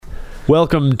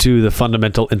Welcome to the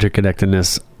fundamental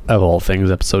interconnectedness of all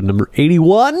things, episode number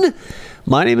 81.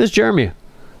 My name is Jeremy.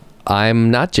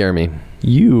 I'm not Jeremy.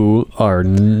 You are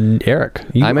Eric.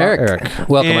 I'm Eric.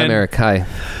 Welcome, I'm Eric.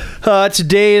 Hi.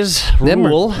 Today's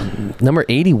rule. Number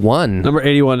 81. Number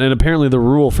 81. And apparently the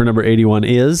rule for number 81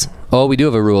 is... Oh, we do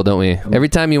have a rule, don't we? Every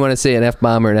time you want to say an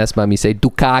F-bomb or an S-bomb, you say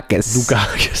Dukakis.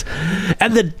 Dukakis.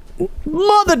 And the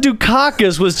mother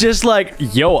Dukakis was just like,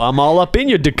 yo, I'm all up in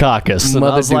your Dukakis. And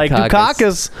I was like,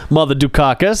 Dukakis. Mother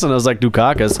Dukakis. And I was like,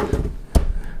 Dukakis.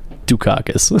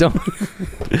 Dukakis.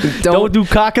 Don't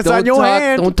Dukakis on your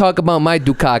hand. Don't talk about my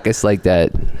Dukakis like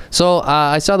that. So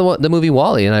I saw the movie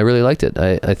WALL-E, and I really liked it.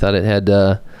 I thought it had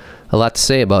a lot to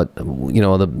say about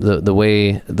the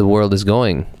way the world is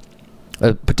going,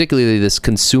 particularly this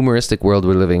consumeristic world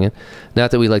we're living in. Not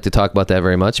that we like to talk about that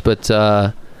very much, but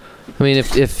I mean,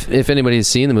 if anybody's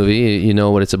seen the movie, you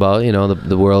know what it's about. You know,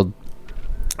 the world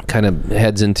kind of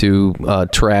heads into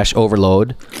trash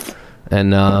overload.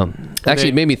 And actually,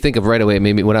 it made me think of right away.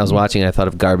 Maybe when I was watching, I thought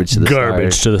of Garbage to the Stars.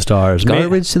 Garbage to the Stars.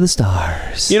 Garbage to the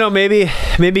Stars. You know,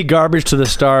 maybe Garbage to the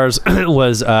Stars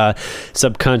was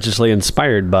subconsciously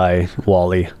inspired by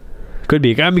WALL-E. Could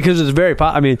be. because it's very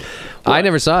I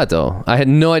never saw it though. I had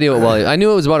no idea what WALL-E. I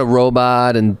knew it was about a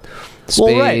robot and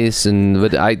space,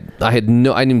 but I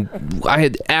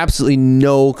had absolutely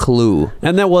no clue.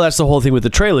 And that's the whole thing with the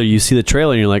trailer. You see the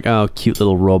trailer and you're like, oh, cute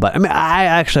little robot. I mean, I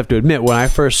actually have to admit, when I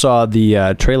first saw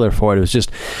the trailer for it was just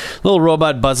a little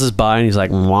robot buzzes by and he's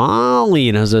like, WALL-E,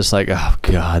 and I was just like, oh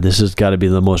god, this has got to be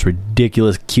the most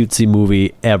ridiculous cutesy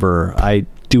movie ever. I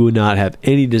do not have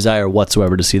any desire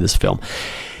whatsoever to see this film.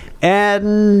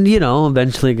 And,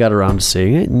 eventually got around to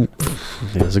seeing it, and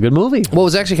it was a good movie. What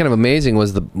was actually kind of amazing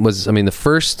was the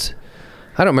first,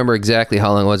 I don't remember exactly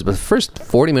how long it was, but the first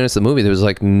 40 minutes of the movie, there was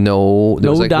like no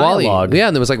dialogue. WALL-E. Yeah,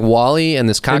 and there was like WALL-E and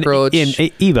this cockroach.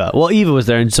 In Eva. Well, Eva was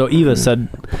there, and so Eva said...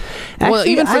 Actually, well,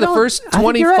 even for the first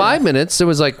 25 minutes, there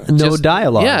was like... No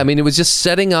dialogue. Yeah, I mean, it was just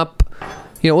setting up...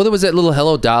 there was that little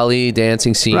Hello Dolly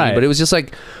dancing scene, right. But it was just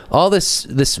like all this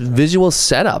visual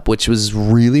setup, which was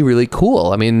really, really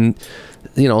cool. I mean,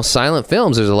 silent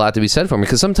films, there's a lot to be said for them,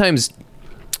 because sometimes,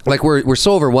 like, we're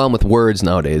so overwhelmed with words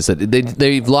nowadays that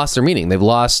they've lost their meaning. They've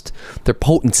lost their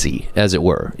potency, as it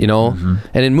were, Mm-hmm.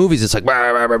 And in movies, it's like,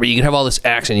 you can have all this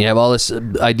action, you have all this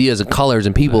ideas and colors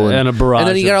and people. And a barrage. And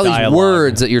then you got all these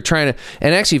words that you're trying to...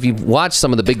 And actually, if you watch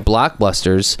some of the big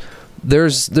blockbusters... there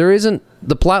isn't,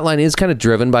 the plot line is kind of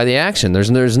driven by the action. There's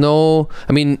no,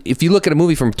 I mean, if you look at a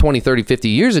movie from 20, 30, 50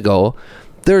 years ago,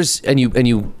 and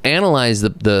you analyze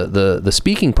the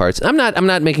speaking parts. I'm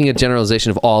not making a generalization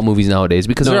of all movies nowadays,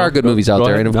 because there are good movies out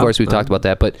there, and of course we've talked about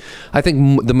that, but I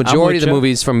think the majority of the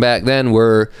movies from back then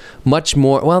were much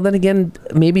more, well, then again,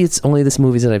 maybe it's only the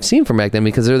movies that I've seen from back then,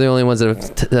 because they're the only ones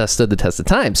that have stood the test of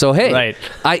time. So hey, right.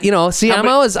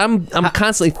 I'm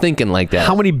constantly thinking like that.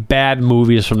 How many bad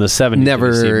movies from the 70s never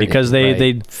have you seen? Because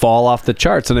they fall off the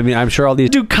charts, and I mean, I'm sure all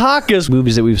these Dukakis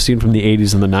movies that we've seen from the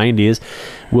 80s and the 90s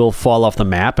will fall off the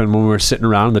map. And when we're sitting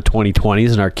around in the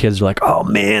 2020s and our kids are like, oh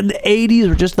man, the 80s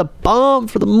were just the bomb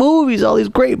for the movies, all these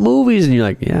great movies, and you're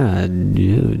like, yeah,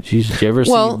 geez, did you ever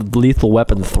see Lethal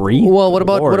Weapon 3? Well, what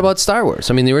about Star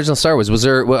Wars? I mean, the original Star Wars,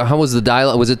 how was the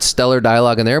dialogue? Was it stellar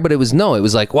dialogue in there? But it was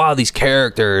like, wow, these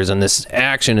characters and this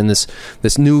action and this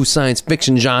new science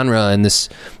fiction genre and this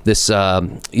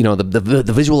the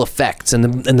visual effects and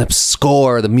the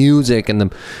score, the music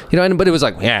and but it was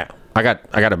like, yeah, I got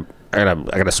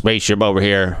a spaceship over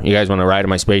here. You guys want to ride in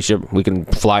my spaceship? We can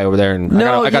fly over there, and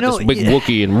I got this big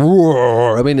Wookiee and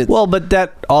roar. I mean,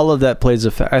 but all of that plays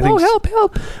a fact. I think.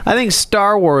 Help! I think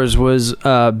Star Wars was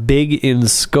big in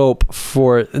scope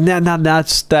for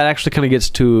that actually kind of gets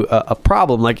to a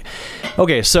problem. Like,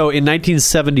 okay, so in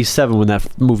 1977 when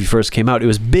that movie first came out, it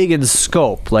was big in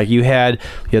scope. Like you had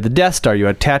the Death Star, you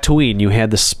had Tatooine, you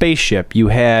had the spaceship, you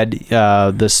had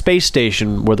the space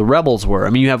station where the rebels were. I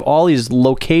mean, you have all these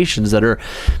locations that are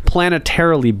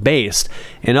planetarily based,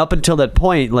 and up until that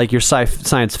point, like your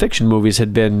science fiction movies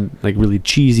had been like really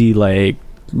cheesy, like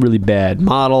really bad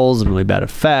models and really bad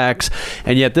effects,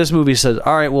 and yet this movie says,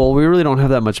 all right, well, we really don't have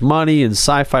that much money, and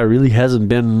sci-fi really hasn't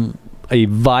been a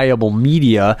viable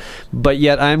media, but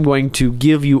yet I'm going to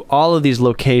give you all of these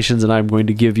locations, and I'm going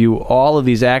to give you all of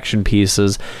these action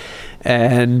pieces,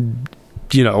 and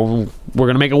we're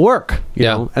going to make it work, you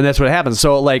know? And that's what happens.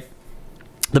 So like,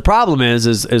 the problem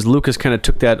is Lucas kind of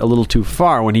took that a little too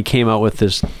far when he came out with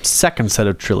this second set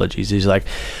of trilogies. He's like,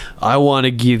 I want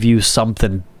to give you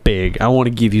something big. I want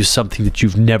to give you something that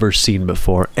you've never seen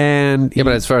before. And Yeah,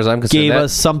 but as far as I'm concerned, gave that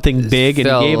us something big, and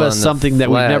he fell gave us on the something that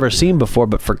we've flat. never seen before.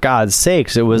 But for God's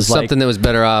sakes, it was something that was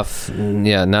better off.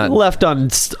 Yeah, not. left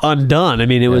undone. I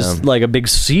mean, it was like a big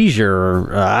seizure.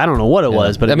 Or, I don't know what it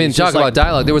was, but I it mean, was talk just about like,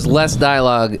 dialogue. There was less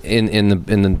dialogue in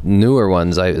the newer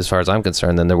ones, as far as I'm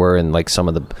concerned, than there were in like some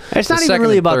of the. It's the not even second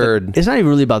really and about third it's not even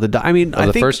really about the. I mean, of I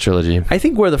the think first trilogy. I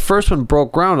think where the first one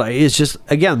broke ground is just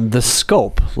again the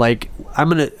scope. Like I'm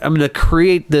gonna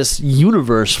create this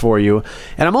universe for you,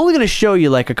 and I'm only gonna show you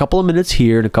like a couple of minutes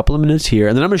here and a couple of minutes here,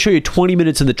 and then I'm gonna show you 20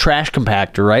 minutes in the trash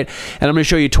compactor, right? And I'm gonna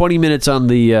show you 20 minutes on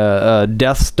the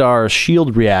Death Star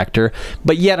shield reactor.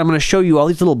 But yet I'm gonna show you all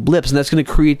these little blips, and that's gonna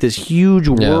create this huge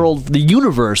world, the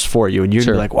universe for you, and you're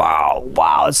gonna be like,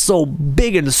 wow, it's so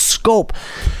big in scope.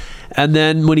 And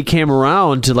then when he came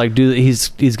around to like he's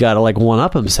got to like one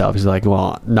up himself. He's like,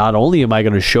 well, not only am I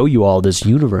going to show you all this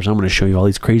universe, I'm going to show you all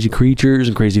these crazy creatures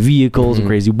and crazy vehicles and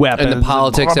crazy weapons And the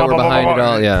politics that were behind it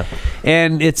all, yeah.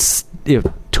 And it's too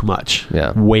much.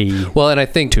 Yeah. Way. Well, and I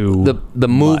think the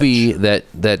movie that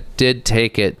did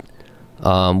take it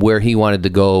where he wanted to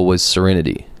go was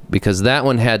Serenity, because that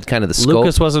one had kind of the scope.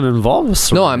 Lucas wasn't involved with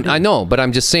Serenity. No, I know, but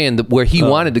I'm just saying that where he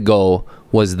wanted to go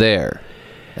was there.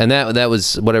 And that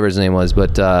was whatever his name was,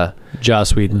 but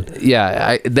Joss Whedon.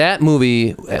 yeah, that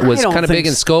movie was kind of big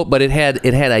in scope, but it had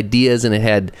ideas and it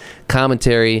had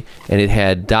commentary and it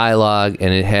had dialogue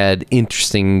and it had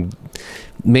interesting,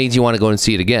 made you want to go and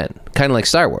see it again, kind of like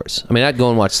Star Wars. I mean, I'd go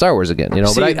and watch Star Wars again, you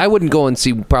know, but I wouldn't go and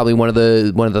see probably one of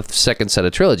the second set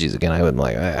of trilogies again. I wouldn't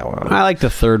I like the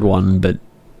third one, but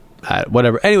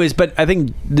whatever. Anyways, but I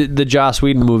think the Joss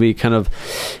Whedon movie kind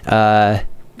of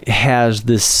has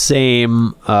the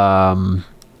same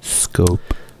scope.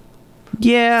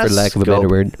 Yeah, for lack of a better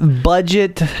word.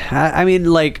 Budget. I mean,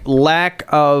 like lack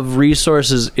of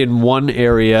resources in one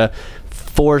area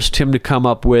forced him to come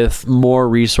up with more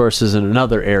resources in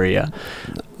another area.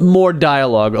 More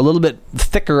dialogue, a little bit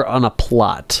thicker on a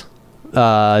plot.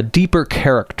 Deeper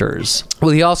characters.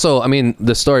 Well, he also, I mean,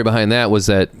 the story behind that was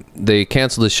that they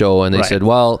canceled the show and they said,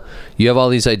 well, you have all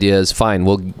these ideas, fine,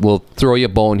 we'll throw you a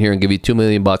bone here and give you $2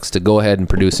 million to go ahead and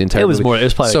produce the entire movie. It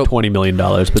was probably like $20 million,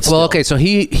 but still. Well, okay, so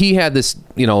he had this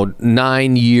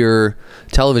 9-year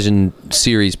television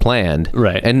series planned,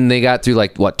 right? And they got through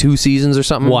like what, 2 seasons or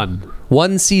something?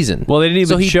 One season. Well, they didn't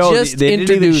even show. They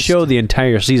didn't even show the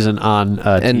entire season on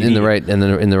TV. And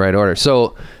in the right order.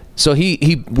 So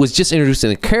he was just introducing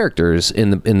the characters in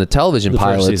the television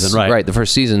pilots, first season, right? The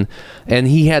first season, and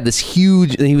he had this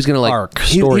huge. He was going to arc.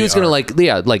 He was going to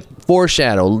like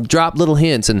foreshadow, drop little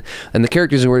hints, and the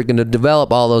characters were going to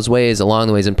develop all those ways along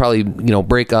the ways, and probably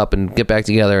break up and get back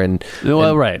together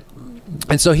right.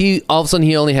 And so he all of a sudden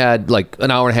he only had like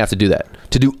an hour and a half to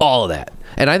do all of that,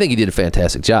 and I think he did a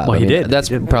fantastic job. Well, he did. That's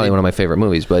probably one of my favorite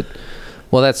movies, but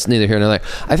that's neither here nor there.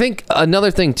 I think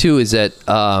another thing too is that.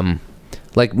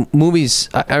 Like movies,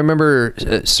 I remember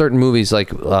certain movies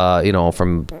like,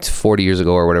 from 40 years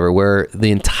ago or whatever, where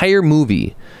the entire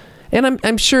movie, and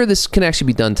I'm sure this can actually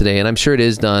be done today, and I'm sure it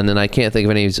is done, and I can't think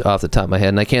of any off the top of my head,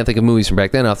 and I can't think of movies from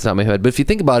back then off the top of my head, but if you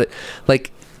think about it,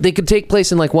 like, they could take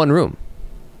place in like one room,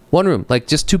 like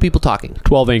just 2 people talking.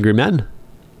 12 Angry Men.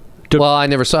 Well, I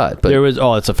never saw it, but there was.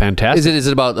 Oh, it's a fantastic. Is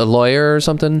it about a lawyer or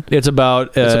something? It's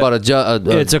about.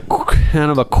 It's a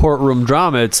kind of a courtroom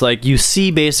drama. It's like you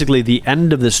see basically the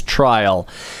end of this trial,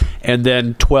 and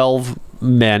then 12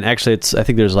 men. Actually, I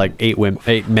think there's like 8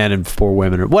 men and 4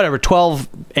 women, or whatever. 12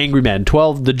 angry men.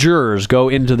 12 the jurors go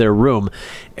into their room,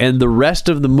 and the rest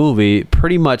of the movie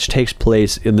pretty much takes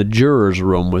place in the jurors'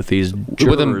 room with these jurors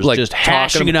with them, like, just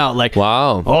hashing it out. Like,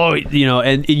 wow. Oh,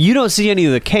 and you don't see any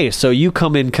of the case, so you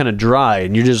come in kind of dry,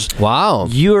 and you're just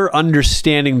you're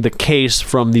understanding the case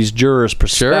from these jurors'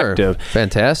 perspective. Sure.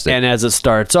 Fantastic. And as it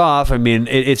starts off, I mean,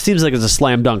 it seems like it's a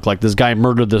slam dunk. Like this guy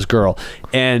murdered this girl,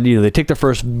 and they take their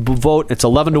first vote. It's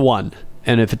 11-1.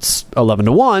 And if it's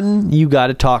 11-1, you got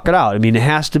to talk it out. I mean, it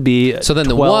has to be. So then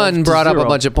the one brought up a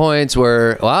bunch of points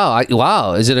where,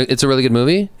 it's a really good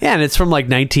movie? Yeah, and it's from like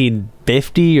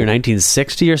 1950 or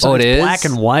 1960 or something. Oh, it is? Black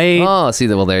and white. Oh, see,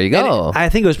 well, there you go. And I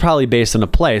think it was probably based on a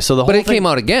play. So the whole But it came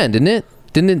out again, didn't it?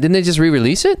 Didn't they just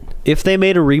re-release it? If they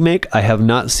made a remake, I have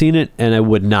not seen it, and I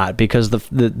would not, because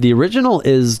the original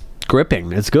is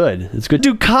gripping. It's good.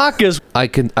 Dukakis. I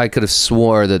could have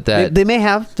swore that they may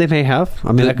have.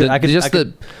 I mean, I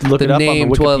could look it up name on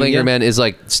the 12 Wikipedia. Angry Men is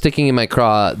like sticking in my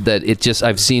craw. That it just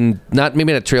I've seen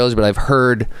maybe not trailers, but I've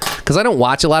heard, because I don't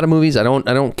watch a lot of movies. I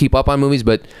don't keep up on movies,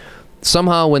 but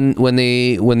somehow when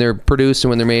they're produced and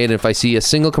when they're made, if I see a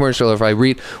single commercial, or if I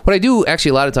read, what I do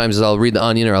actually a lot of times is I'll read the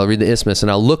Onion or I'll read the Isthmus,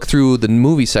 and I'll look through the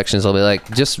movie sections. I'll be like,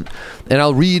 and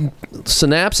I'll read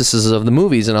synopsises of the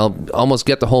movies, and I'll almost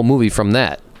get the whole movie from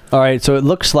that. All right, so it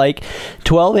looks like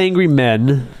 12 Angry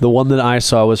Men, the one that I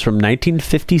saw, was from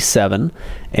 1957,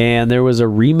 and there was a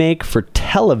remake for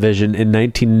television in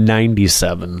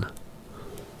 1997.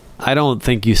 I don't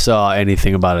think you saw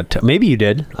anything about it. Maybe you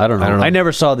did. I don't know. I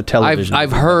never saw the television.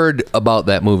 I've heard about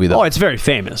that movie, though. Oh, it's very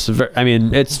famous. I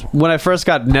mean, it's when I first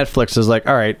got Netflix, I was like,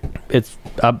 all right,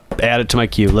 I'll add it to my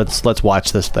queue. Let's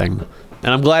watch this thing.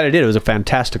 And I'm glad I did. It was a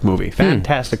fantastic movie.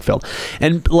 Fantastic film.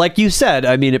 And like you said,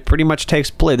 I mean, it pretty much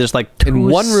takes place. There's like two in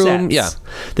one room. sets. Yeah.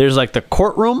 There's like the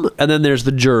courtroom, and then there's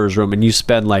the jurors room. And you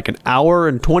spend like an hour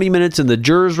and 20 minutes in the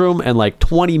jurors room and like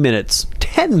 10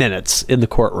 minutes in the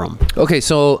courtroom. Okay,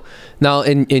 so now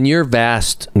in your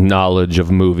vast knowledge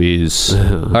of movies,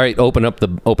 all right, open up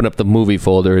the movie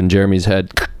folder in Jeremy's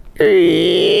head.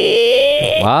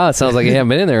 Wow, it sounds like you haven't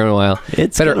been in there in a while.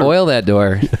 It's better oil that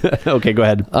door. Okay, go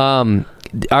ahead.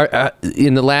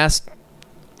 In the last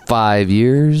 5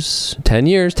 years, 10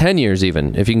 years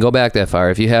even, if you can go back that far,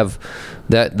 if you have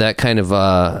that kind of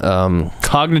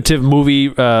cognitive movie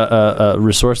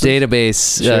resources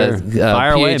database, sure.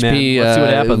 Fire PHP away, man. Let's see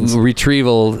what happens.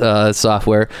 Retrieval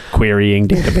software, querying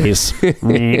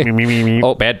database.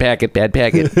 Oh, bad packet.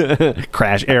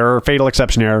 Crash error, fatal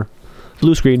exception error,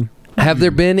 blue screen. Have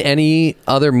there been any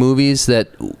other movies that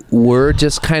were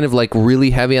just kind of like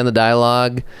really heavy on the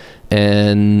dialogue?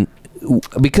 And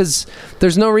because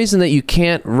there's no reason that you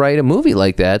can't write a movie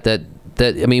like that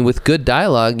I mean, with good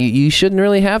dialogue, you shouldn't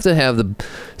really have to have the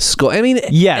score. I mean,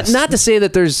 yes. Not to say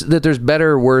that there's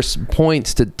better or worse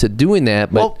points to doing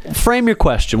that, but well, frame your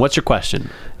question. What's your question?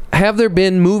 Have there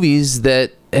been movies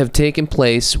that have taken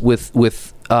place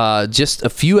with just a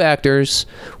few actors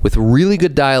with really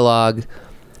good dialogue?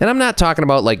 And I'm not talking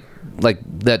about like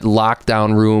that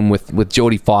lockdown room with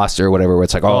Jodie Foster or whatever, where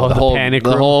it's like, the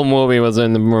whole movie was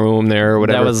in the room there or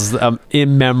whatever. That was an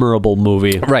immemorable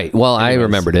movie. Right. Well, I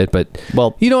remembered it, but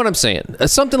you know what I'm saying.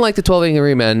 Something like the 12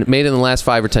 Angry Men made in the last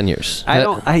 5 or 10 years.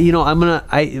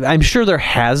 I'm sure there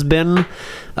has been.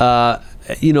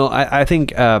 I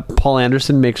think Paul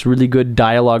Anderson makes really good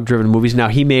dialogue-driven movies. Now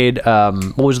he made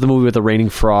what was the movie with the raining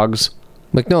frogs?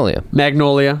 Magnolia.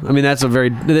 I mean, that's a very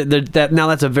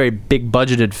big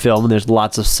budgeted film, and there's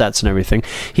lots of sets and everything.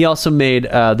 He also made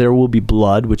There Will Be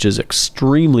Blood, which is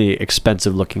extremely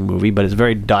expensive looking movie, but it's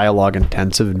very dialogue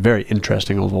intensive and very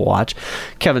interesting to watch.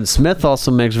 Kevin Smith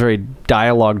also makes very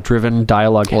dialogue driven,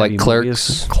 dialogue heavy like Clerks.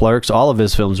 movies. Clerks. All of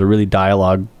his films are really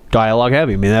dialogue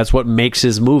heavy. I mean, that's what makes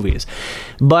his movies.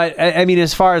 But I mean,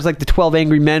 as far as like the 12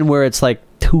 Angry Men, where it's like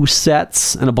 2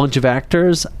 sets and a bunch of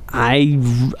actors,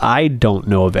 I don't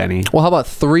know of any. Well, how about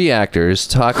 3 actors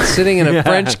sitting in a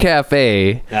French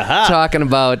cafe talking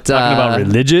about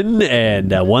religion,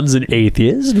 and one's an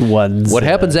atheist, one's what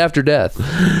happens after death.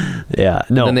 Yeah,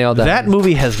 no, then they all die. That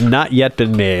movie has not yet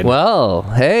been made. Well,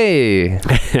 hey,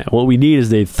 what we need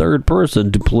is a third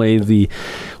person to play the.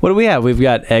 What do we have? We've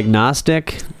got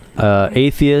agnostic,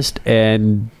 atheist,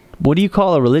 and what do you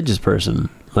call a religious person?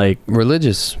 Like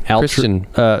religious Christian.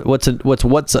 What's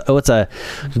a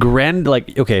grand,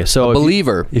 like, okay, so a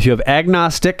believer. If you have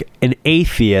agnostic and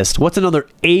atheist, what's another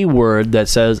A word that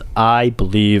says I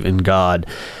believe in God?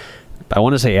 I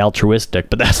want to say altruistic,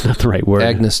 but that's not the right word.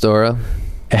 Agnostora.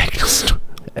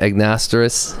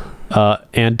 Agnosterous.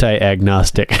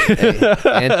 Anti-agnostic.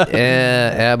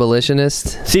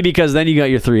 Abolitionist. See, because then you got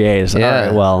your 3 A's. Yeah. All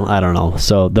right, well, I don't know.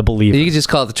 So the believer. You could just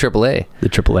call it the AAA. The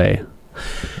AAA.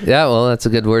 Yeah, well, that's a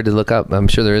good word to look up. I'm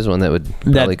sure there is one that would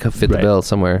probably fit the bill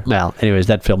somewhere. Well, anyways,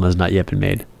 that film has not yet been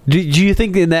made. Do you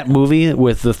think in that movie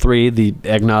with the 3, the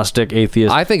agnostic,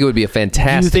 atheist... I think it would be a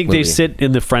fantastic Do you think movie. They sit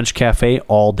in the French cafe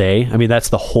all day? I mean, that's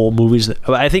the whole movie.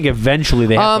 I think eventually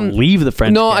they have to leave the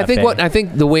French cafe. No, I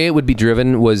think the way it would be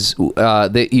driven was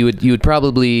that you would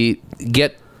probably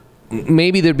get...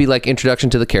 Maybe there'd be like introduction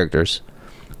to the characters.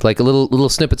 Like a little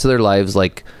snippets of their lives,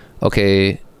 like,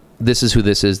 okay... This is who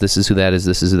this is. This is who that is.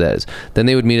 This is who that is. Then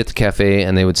they would meet at the cafe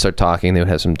and they would start talking. They would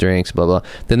have some drinks, blah, blah.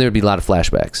 Then there would be a lot of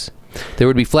flashbacks. There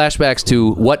would be flashbacks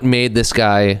to what made this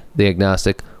guy the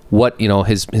agnostic, what,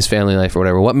 his family life or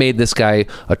whatever, what made this guy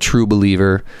a true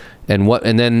believer, and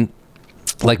then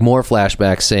like more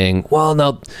flashbacks saying, well,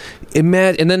 now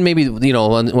imagine, and then maybe,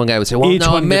 one guy would say, well, each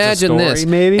now one imagine gets a story, this.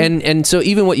 maybe? And so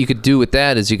even what you could do with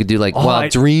that is you could do like,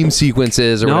 dream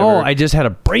sequences or whatever. No, I just had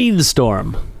a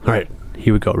brainstorm. All right.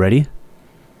 Here we go. Ready?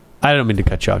 I don't mean to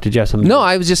cut you off. Did you have something? No,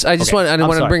 I just Okay. want I I'm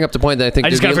want to sorry. bring up the point that I think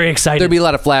I just got very excited. There'd be a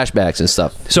lot of flashbacks and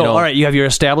stuff. So, you know? all right, you have your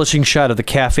establishing shot of the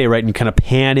cafe, right, and you kind of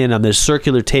pan in on this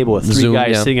circular table with three Zoom,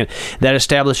 guys yeah. sitting in. That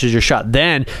establishes your shot.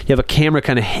 Then you have a camera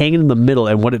kind of hanging in the middle,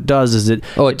 and what it does is it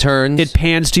turns. It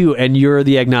pans to you, and you're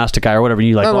the agnostic guy or whatever, and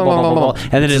you like blah, blah, blah, blah, blah,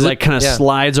 and then it like kind of Yeah.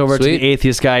 slides over to Sweet. the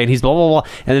atheist guy, and he's blah, blah,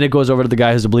 blah, and then it goes over to the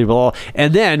guy who's a believer, blah, blah,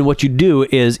 and then what you do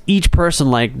is each person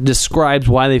like describes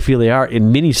why they feel they are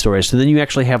in mini stories. So then you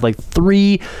actually have like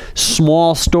 3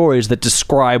 small stories that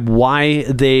describe why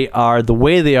they are the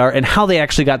way they are and how they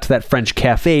actually got to that French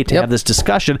cafe to Yep. have this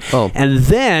discussion. Oh. And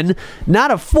then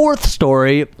not a 4th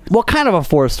story. Well, kind of a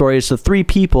 4th story. It's the 3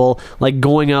 people like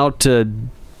going out to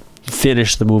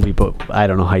finish the movie, but I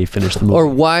don't know how you finish the movie. Or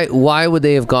why would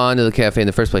they have gone to the cafe in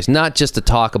the first place? Not just to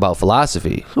talk about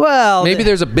philosophy. well, Maybe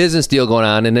there's a business deal going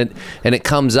on, and it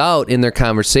comes out in their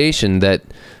conversation that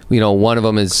one of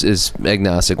them is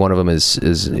agnostic, one of them is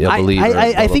a believer.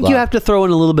 I think you have to throw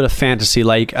in a little bit of fantasy,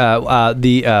 like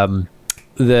the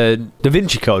Da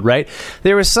Vinci Code, right?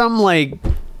 There was some like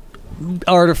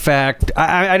artifact.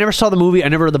 I never saw the movie. I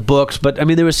never read the books, but I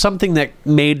mean, there was something that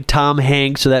made Tom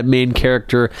Hanks or that main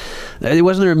character.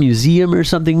 Wasn't there a museum or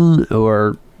something,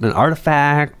 or an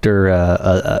artifact, or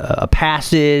a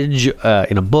passage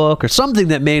in a book, or something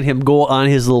that made him go on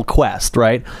his little quest,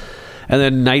 right? And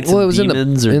then knights Well, it and was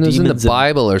demons, it was in the demons and-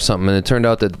 Bible or something, and it turned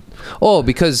out that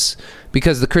because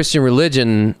the Christian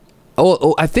religion.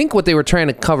 I think what they were trying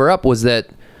to cover up was that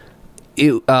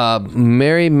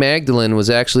Mary Magdalene was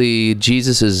actually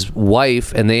Jesus's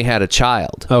wife, and they had a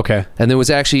child. Okay. And there was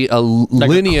actually a Like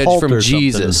a lineage cult from or something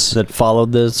Jesus. that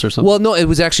followed this or something. Well, no, it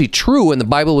was actually true, and the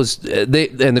Bible was and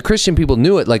the Christian people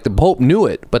knew it, like the Pope knew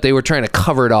it, but they were trying to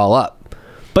cover it all up.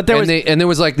 but there was There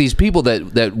was like these people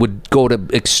that would go to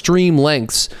extreme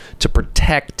lengths to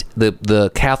protect the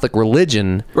Catholic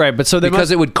religion, right. But so there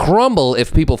because it would crumble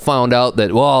if people found out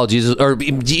that Jesus, or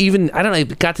even I don't know,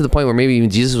 it got to the point where maybe even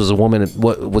Jesus was a woman.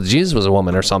 Jesus was a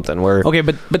woman or something. Where okay,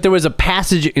 but there was a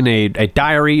passage in a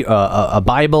diary, a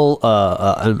Bible,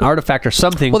 an artifact or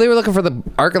something. well, they were looking for the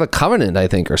Ark of the Covenant, I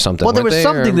think, or something. Well, there weren't was they?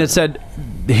 something Or- that said,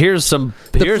 "Here's some.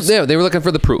 yeah, they were looking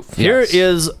for the proof. Here yes.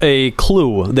 is a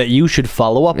clue that you should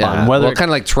follow up Yeah, on." Whether kind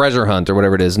of like treasure hunt or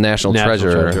whatever it is, national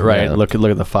treasure, right? Yeah. Look at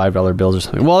the $5 bills or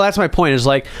something. Well, that's my point. Is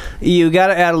like you got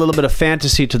to add a little bit of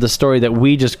fantasy to the story that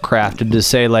we just crafted to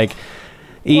say like.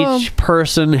 Each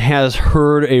person has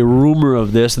heard a rumor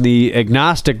of this, and the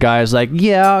agnostic guy is like,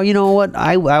 yeah, you know what,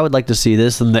 I would like to see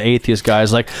this, and the atheist guy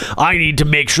is like, I need to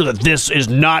make sure that this is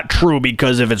not true,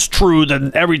 because if it's true,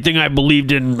 then everything I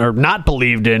believed in or not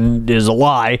believed in is a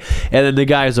lie. And then the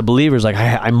guy who's a believer is like,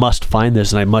 I must find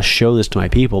this, and I must show this to my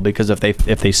people, because if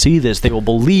they see this, they will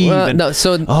believe. Well, and, no,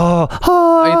 so are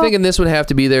are you thinking this would have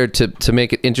to be there to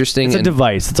make it interesting? it's a and-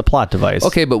 device. It's a plot device.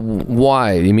 Okay, but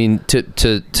why? You mean to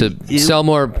sell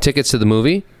more tickets to the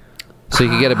movie, so you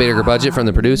could get a bigger budget from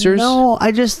the producers? No,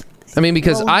 I just. I mean,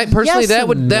 because Well, I personally yes that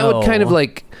would and kind of no.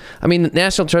 like. I mean,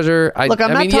 National Treasure. Look,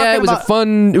 I'm I not mean, yeah, talking it was about- a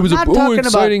fun. It was I'm a not talking about-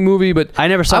 exciting movie, but I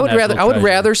never saw I would National rather. I would Treasure.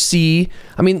 rather see.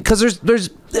 I mean, because there's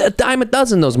a dime a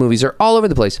dozen of those movies are all over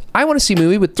the place. I want to see a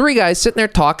movie with 3 guys sitting there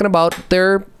talking about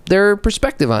their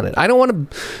perspective on it. I don't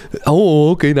want to.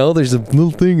 Oh, okay. Now there's a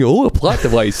little thing. Oh, a plot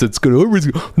device that's gonna.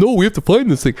 No, we have to find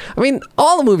this thing. I mean,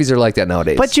 all the movies are like that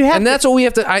nowadays. But you have and to- that's what we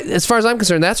have to. As far as I'm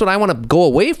concerned, that's what I want to go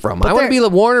away from. I want to there- be the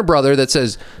Warner brother that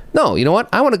says, no, you know what?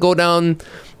 I want to go down.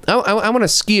 I want to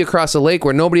ski across a lake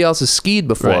where nobody else has skied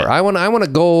before. Right. I want to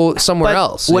go somewhere But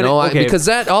else. You when know, okay. because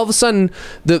that all of a sudden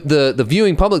the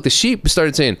viewing public, the sheep,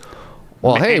 started saying,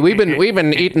 well, hey, we've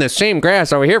been eating the same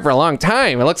grass over here for a long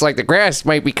time. It looks like the grass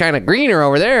might be kind of greener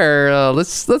over there.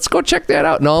 Let's go check that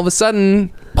out. And all of a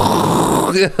sudden,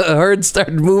 the herd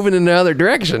started moving in another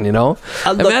direction. You know,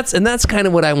 and that's kind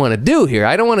of what I want to do here.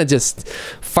 I don't want to just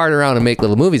fart around and make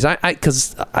little movies.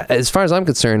 Because as far as I'm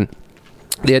concerned,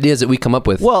 the ideas that we come up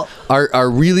with are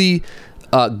really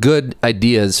good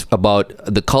ideas about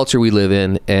the culture we live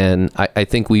in, and I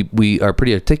think we are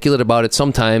pretty articulate about it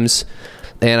sometimes.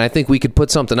 And I think we could put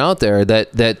something out there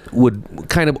that would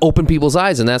kind of open people's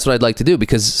eyes, and that's what I'd like to do.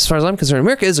 Because as far as I'm concerned,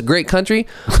 America is a great country,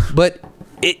 but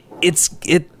it's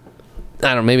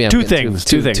I don't know. Maybe I'm Two getting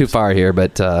things. too far here,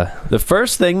 but The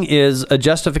first thing is a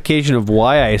justification of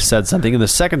why I said something, and the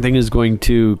second thing is going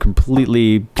to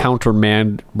completely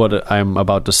countermand what I'm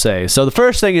about to say. So the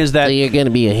first thing is that you're going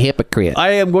to be a hypocrite.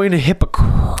 I am going to hypocrite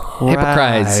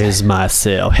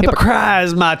myself.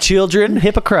 Hypocrite my children.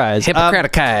 Hypocrite.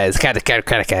 Hippocratic.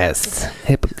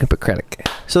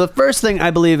 So the first thing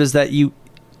I believe is that you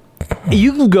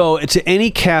can go to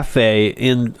any cafe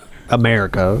in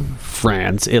America,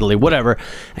 France, Italy, whatever,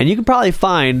 and you can probably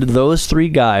find those three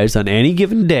guys on any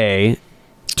given day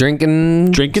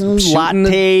drinking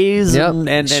lattes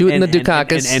and shooting the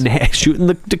Dukakis and shooting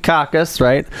the Dukakis,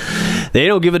 right? They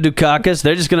don't give a Dukakis.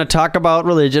 They're just going to talk about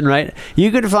religion, right? You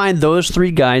could find those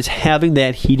three guys having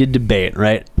that heated debate,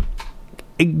 right?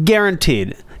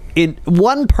 Guaranteed. In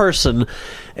one person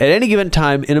at any given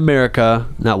time in America,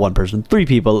 not one person, three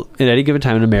people at any given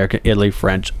time in America, Italy,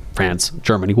 France,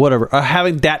 Germany, whatever, are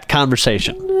having that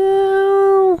conversation.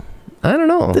 I don't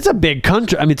know. It's a big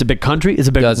country. I mean, it's a big country. It's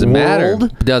a big Doesn't world. matter.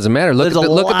 Doesn't matter. Look There's at the,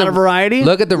 a look lot at the of variety.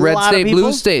 Look at the A red lot of state, people.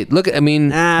 blue state. Look, I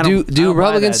mean, I don't do buy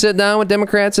Republicans that. sit down with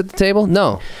Democrats at the table?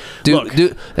 No. Look.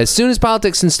 As soon as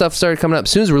politics and stuff started coming up,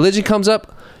 as soon as religion comes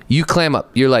up, you clam up.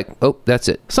 You're like, oh, that's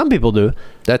it. Some people do.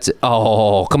 That's it.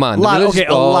 Oh, come on. A lot of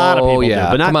people do,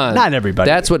 but come on. not everybody.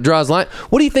 That's what draws line.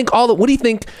 What do you think? What do you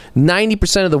think?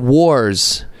 90% of the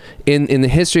wars in the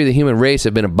history of the human race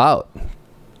have been about?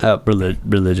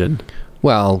 Religion.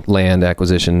 Well, land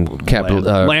acquisition, capital,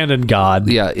 land and God.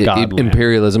 Yeah, God,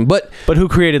 imperialism. But who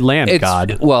created land?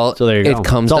 God. Well, so there you go. It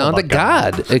comes down to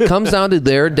God. It comes down to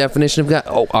their definition of God.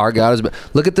 Oh, our God is.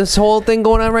 Look at this whole thing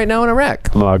going on right now in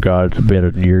Iraq. My God's better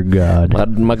than your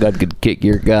God. My God could kick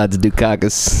your God's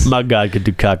Dukakis. My God could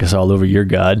do caucus all over your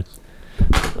God.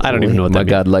 I don't even know what my that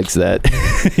God likes that.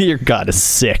 means. Your God is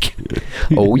sick.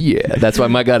 Oh yeah, that's why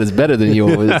my God is better than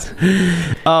yours.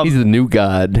 He's the new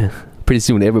God. Pretty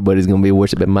soon, everybody's going to be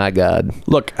worshiping my God.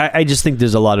 Look, I just think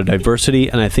there's a lot of diversity,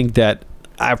 and I think that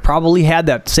I've probably had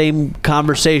that same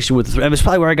conversation with, and it's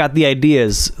probably where I got the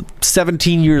ideas.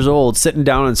 17 years old, sitting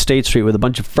down on State Street with a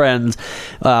bunch of friends.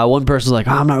 One person's like,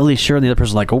 oh, I'm not really sure, and the other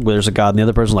person's like, oh, there's a God, and the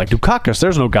other person's like, Dukakis,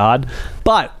 there's no God.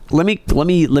 But let me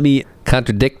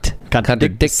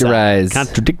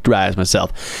contradictorize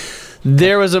myself.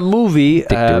 There was a movie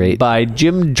by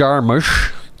Jim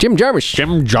Jarmusch. Jim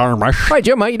Jarmusch. Hi,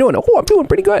 Jim. How you doing? Oh, I'm doing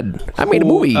pretty good. I made a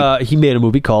movie. He made a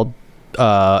movie called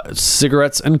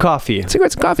Cigarettes and Coffee.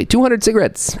 Cigarettes and Coffee. 200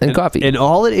 cigarettes and coffee. And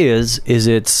all it is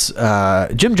it's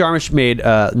Jim Jarmusch made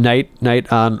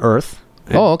Night on Earth.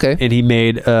 Oh, okay. And he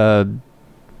made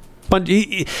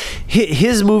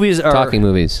his movies are talking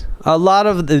movies. A lot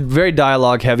of very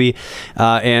dialogue heavy,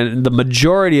 and the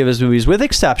majority of his movies, with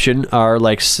exception, are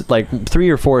like 3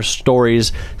 or 4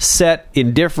 stories set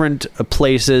in different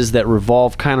places that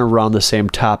revolve kind of around the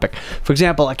same topic. For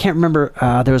example, I can't remember.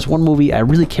 There was one movie, I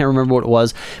really can't remember what it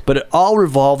was, but it all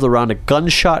revolved around a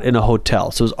gunshot in a hotel.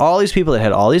 So it was all these people that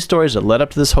had all these stories that led up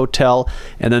to this hotel,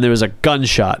 and then there was a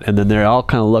gunshot, and then they all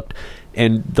kind of looked.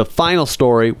 And the final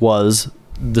story was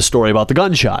the story about the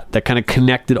gunshot that kind of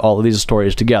connected all of these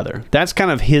stories together. That's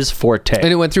kind of his forte. And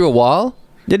it went through a wall?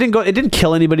 It didn't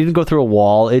kill anybody. It didn't go through a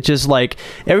wall. It just like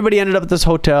everybody ended up at this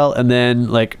hotel, and then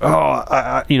like,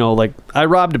 I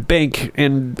robbed a bank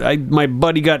and my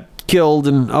buddy got killed,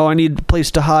 and I need a place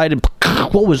to hide, and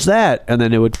what was that? And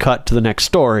then it would cut to the next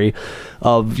story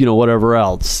of whatever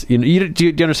else. Do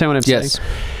you understand what I'm saying? Yes.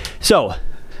 So,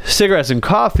 Cigarettes and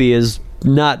Coffee is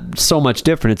not so much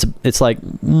different. It's like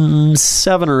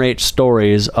 7 or 8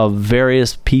 stories of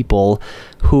various people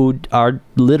who are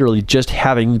literally just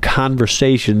having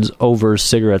conversations over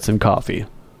cigarettes and coffee,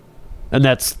 and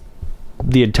that's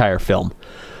the entire film.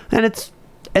 And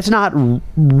it's not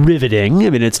riveting. I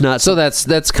mean, it's not. So that's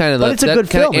kind of but it's a good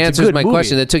film. Answers my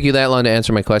question. That took you that long to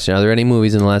answer my question. Are there any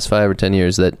movies in the last 5 or 10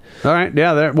 years that? All right,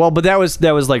 yeah. Well, but that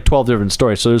was like 12 different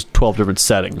stories. So there's 12 different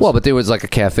settings. Well, but there was like a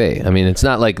cafe. I mean, it's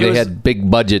not like they had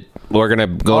big budget. We're gonna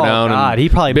go down and he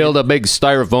probably build a big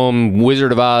styrofoam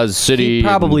Wizard of Oz city. He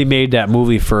probably made that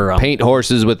movie for paint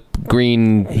horses with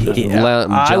green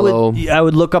jello. I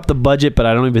would look up the budget, but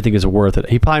I don't even think it's worth it.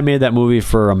 He probably made that movie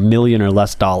for $1 million or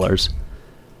less.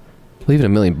 Well,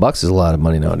 even $1 million is a lot of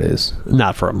money nowadays.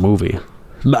 Not for a movie.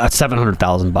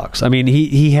 $700,000. I mean,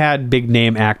 he had big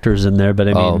name actors in there, but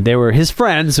I mean, they were his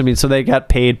friends. I mean, so they got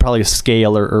paid probably a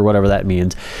scale or whatever that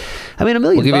means. I mean, $1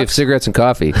 million. We'll give you cigarettes and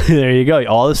coffee. There you go.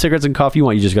 All the cigarettes and coffee you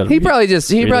want, you just got to. He probably just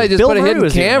put a hidden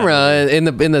camera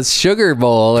in the sugar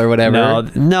bowl or whatever.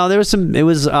 No, there was some. It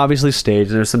was obviously staged.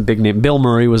 There's some big name. Bill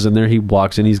Murray was in there. He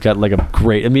walks in. He's got like a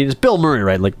great. I mean, it's Bill Murray,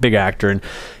 right? Like big actor, and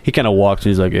he kind of walks.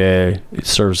 And he's like, "Hey," he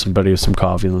serves somebody with some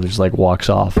coffee, and then just like walks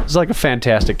off. It's like a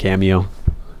fantastic cameo.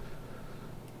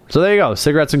 So there you go,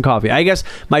 cigarettes and coffee. I guess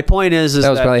my point is that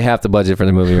was probably half the budget for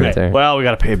the movie right there. Well, we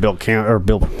got to pay Bill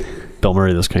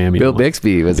Murray this cameo. Bill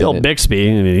Bixby was Bill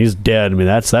Bixby. I mean, he's dead. I mean,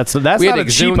 that's we not had a to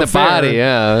cheap the affair body,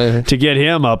 yeah, to get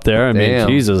him up there. I mean,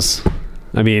 Jesus.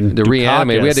 I mean, to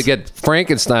reanimate. We had to get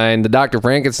Frankenstein, the Dr.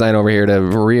 Frankenstein, over here to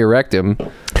re-erect him.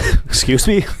 Excuse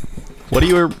me. What do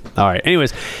you? All right.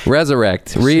 Anyways,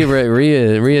 Resurrect,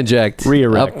 re-eject,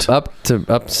 Re-erect.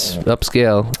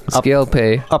 upscale, scale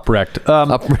pay, uprect.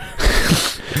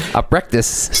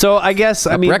 uprectus, So I guess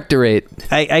I mean, uprectorate,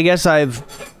 I guess I've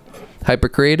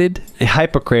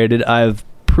hypercreated. I've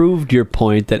proved your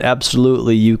point that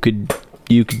absolutely you could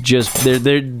just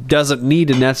there doesn't need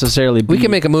to necessarily be. We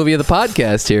can make a movie of the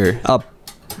podcast here.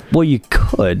 Well, you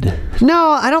could.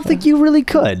 No, I don't think you really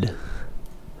could.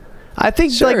 I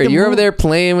think Sure, like you're over there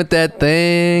playing with that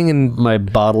thing and my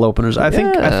bottle openers. I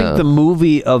think the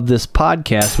movie of this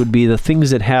podcast would be the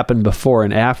things that happen before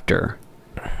and after.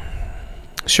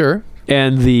 sure.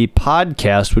 And the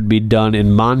podcast would be done in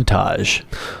montage.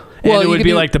 Well, And it you would could be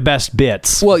do- like the best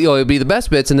bits. Well, it'd be the best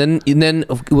bits, and then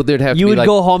there'd have to You be would like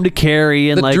go home to Carrie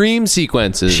and the like dream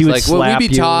sequences. she would Like when slap we'd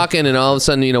be you. talking, and all of a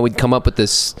sudden, we'd come up with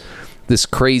this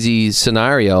crazy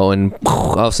scenario, and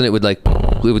all of a sudden it would.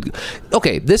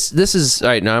 Okay, this is all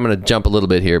right. Now I'm going to jump a little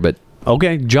bit here, but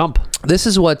okay, jump this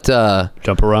is what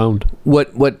around.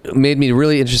 what made me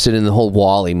really interested in the whole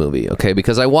WALL-E movie. Okay,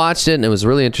 because I watched it and it was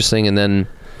really interesting, and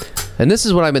this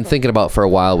is what I've been thinking about for a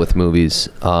while with movies,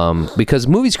 because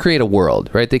movies create a world,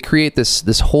 right? They create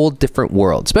this whole different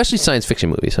world, especially science fiction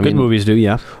movies. I Good movies do,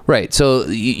 yeah. right. So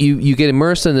you get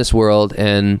immersed in this world,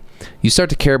 and you start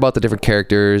to care about the different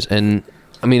characters. And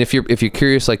I mean, if you're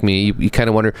curious like me, you kind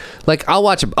of wonder. Like I'll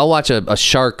watch a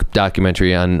shark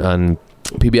documentary on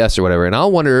PBS or whatever, and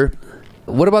I'll wonder,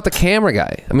 what about the camera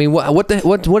guy? I mean,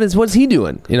 what's he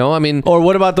doing? I mean, Or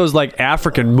what about those like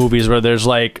African movies where there's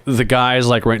like the guys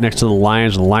like right next to the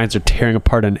lions and the lions are tearing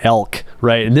apart an elk,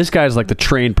 right? And this guy's like the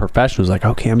trained professional. He's like,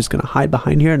 okay, I'm just going to hide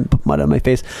behind here and put mud on my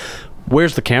face.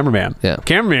 Where's the cameraman? Yeah.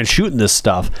 Cameraman shooting this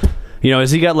stuff.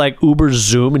 Has he got like uber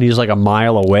zoom and he's like a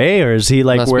mile away, or is he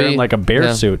like Must wearing be. like a bear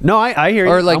Yeah. suit? No, I hear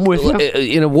you. or like I'm with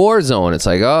you. in a war zone, it's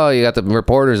like, oh, you got the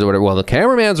reporters or whatever. Well, the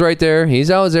cameraman's right there.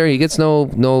 He's always there. He gets no.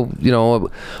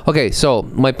 Okay, so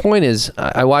my point is,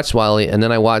 I watched WALL-E, and then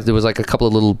there was like a couple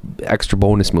of little extra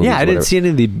bonus movies. Yeah, I or didn't whatever. see any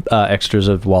of the extras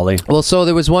of WALL-E. Well, so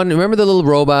there was one. Remember the little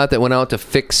robot that went out to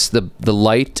fix the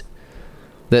light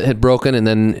that had broken, and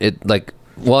then it like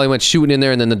WALL-E went shooting in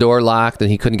there, and then the door locked,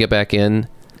 and he couldn't get back in.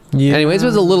 Yeah. Anyways, it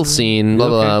was a little scene, blah,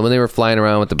 blah, Okay. blah, when they were flying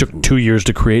around with the Took 2 years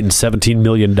to create and $17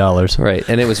 million. right,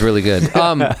 and it was really good.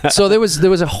 So there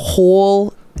was a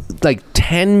whole like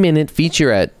 10-minute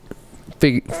featurette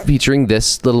featuring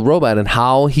this little robot and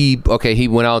how he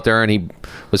went out there and he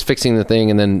was fixing the thing,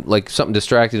 and then like something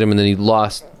distracted him, and then he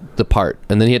lost the part,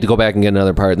 and then he had to go back and get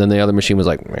another part, and then the other machine was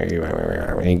like,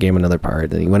 he gave him another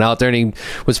part, and he went out there and he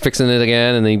was fixing it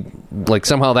again, and he like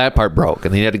somehow that part broke,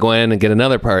 and he had to go in and get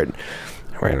another part.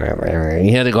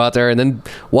 He had to go out there, and then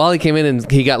WALL-E came in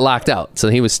and he got locked out, so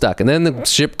he was stuck, and then the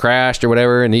ship crashed or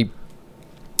whatever, and he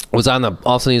was all of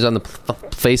a sudden he's on the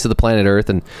face of the planet Earth,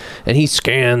 and he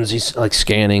scans, he's like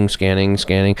scanning,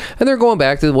 and they're going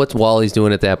back to what WALL-E's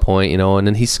doing at that point, and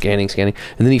then he's scanning, and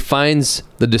then he finds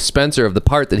the dispenser of the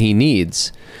part that he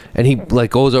needs, and he like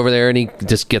goes over there and he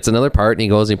just gets another part, and he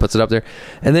goes and he puts it up there,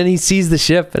 and then he sees the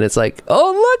ship, and it's like,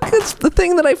 oh look, it's the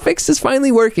thing that I fixed is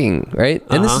finally working, right?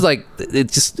 And this is like,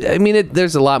 it just, I mean,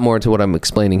 there's a lot more to what I'm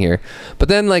explaining here, but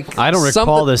then like I don't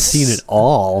recall this scene at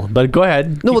all, but go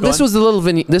ahead. No, well, Keep this going. was the little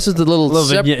this is the little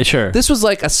vignette, sure. This was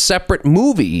like a separate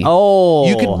movie. Oh.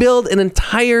 You could build an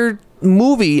entire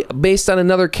movie based on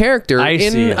another character I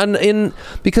see. in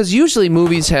because usually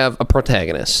movies have a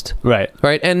protagonist, Right.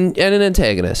 and an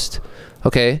antagonist.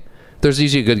 Okay? There's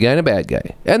usually a good guy and a bad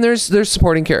guy. And there's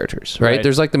supporting characters, right? Right.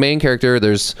 There's like the main character,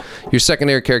 there's your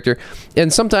secondary character,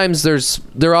 and sometimes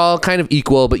they're all kind of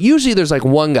equal, but usually there's like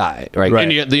one guy, right?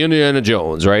 Right. The Indiana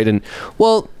Jones, right? And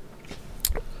well,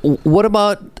 what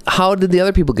about how did the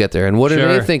other people get there, and what are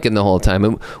Sure. they thinking the whole time?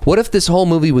 And what if this whole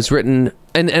movie was written,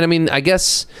 and I mean, I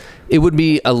guess it would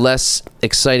be a less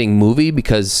exciting movie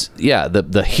because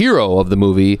the hero of the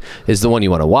movie is the one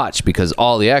you want to watch because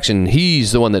all the action,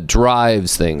 he's the one that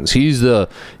drives things, he's the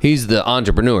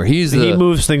entrepreneur, He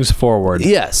moves things forward.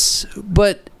 yes.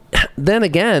 But then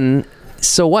again,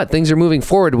 so what? Things are moving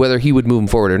forward, whether he would move them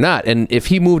forward or not. And if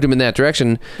he moved them in that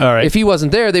direction, All right. if he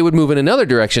wasn't there, they would move in another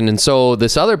direction. And so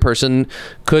this other person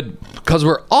could, because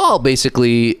we're all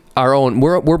basically our own.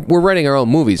 We're writing our own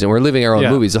movies and we're living our own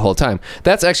Yeah. movies the whole time.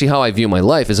 That's actually how I view my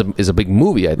life is a big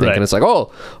movie, I think. Right. And it's like,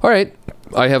 oh, all right.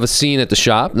 I have a scene at the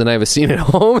shop, then I have a scene at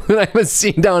home, then I have a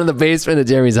scene down in the basement at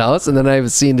Jeremy's house, and then I have a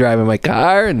scene driving my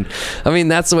car. And I mean,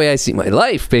 that's the way I see my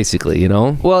life, basically,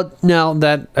 Well, now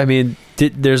that, I mean,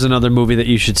 there's another movie that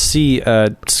you should see,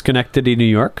 Schenectady, New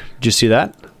York. Did you see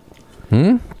that?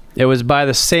 It was by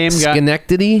the same guy.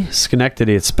 Schenectady?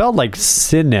 Schenectady. It's spelled like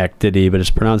Synecdoche, but it's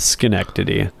pronounced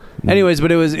Schenectady. Anyways,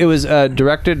 but it was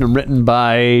directed and written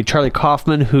by Charlie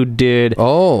Kaufman, who did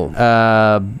that's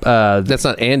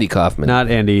not Andy Kaufman. not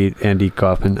Andy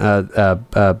Kaufman.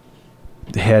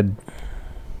 Head,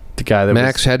 the guy that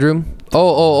Max was, Headroom.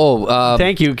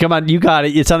 Thank you. Come on, you got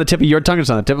it. It's on the tip of your tongue. It's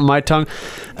on the tip of my tongue.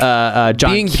 John Malkovich.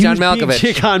 Being John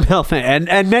Malkovich,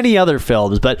 and many other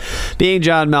films, but being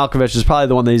John Malkovich is probably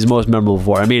the one that he's most memorable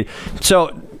for. I mean,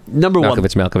 so number one,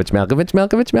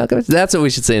 Malkovich. That's what we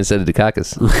should say instead of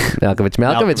Dukakis.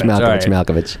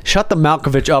 Malkovich. Shut the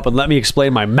Malkovich up and let me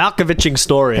explain my Malkoviching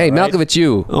story. Hey, right? Malkovich,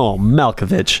 you. Oh,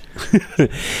 Malkovich.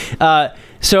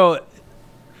 So,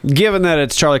 given that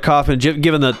it's Charlie Kaufman,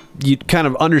 given that you kind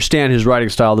of understand his writing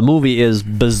style, the movie is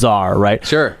bizarre, right?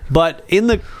 Sure. But in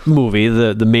the movie,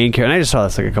 the main character, and I just saw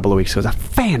this like a couple of weeks ago, it's a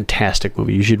fantastic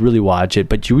movie. You should really watch it,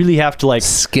 but you really have to like...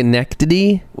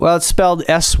 Schenectady? Well, it's spelled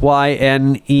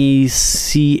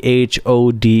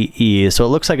Synechode, so it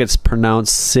looks like it's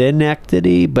pronounced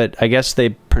Synecdoche, but I guess they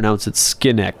pronounce it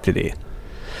Schenectady.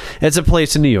 It's a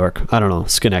place in New York. I don't know,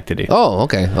 Schenectady. Oh,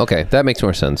 okay. That makes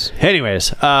more sense.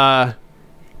 Anyways,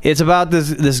 it's about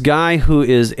this guy who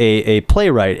is a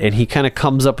playwright, and he kind of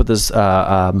comes up with this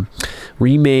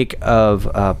remake of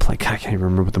play. God, I can't even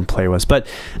remember what the play was, but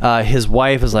his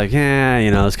wife is like,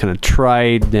 it's kind of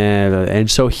trite, and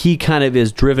so he kind of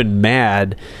is driven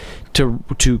mad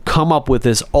to come up with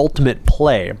this ultimate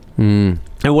play.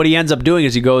 And what he ends up doing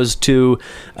is he goes to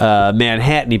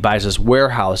Manhattan. He buys this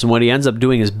warehouse, and what he ends up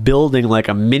doing is building like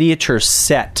a miniature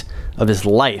set of his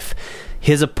life,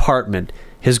 his apartment,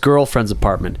 his girlfriend's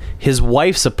apartment, his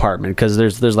wife's apartment, because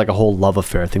there's like a whole love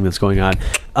affair thing that's going on.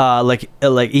 Like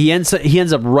he ends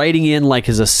up writing in like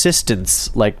his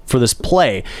assistants like for this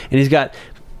play, and he's got.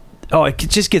 Oh, it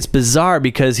just gets bizarre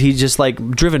because he's just like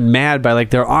driven mad by like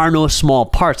there are no small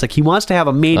parts. Like he wants to have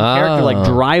a main character like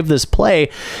drive this play,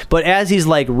 but as he's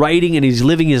like writing and he's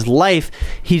living his life,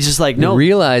 he's just like no. He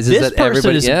realizes that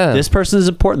this person is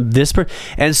important.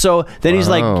 And so then he's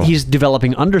like he's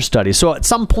developing understudies. So at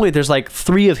some point there's like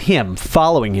 3 of him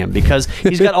following him because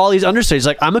he's got all these understudies.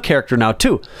 Like I'm a character now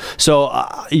too, so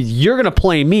you're gonna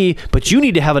play me, but you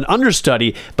need to have an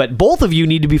understudy. But both of you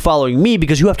need to be following me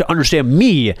because you have to understand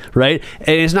me. Right,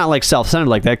 and it's not like self-centered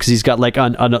like that because he's got like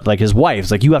on like his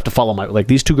wife's like you have to follow my like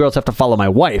these 2 girls have to follow my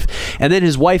wife, and then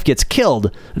his wife gets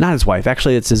killed. Not his wife,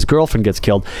 actually, it's his girlfriend gets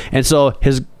killed, and so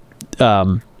his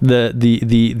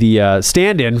the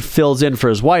stand-in fills in for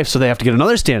his wife, so they have to get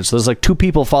another stand-in. So there's like 2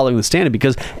 people following the stand-in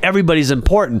because everybody's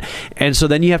important, and so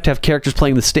then you have to have characters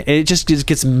playing the stand. It just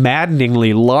gets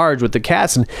maddeningly large with the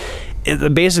cast,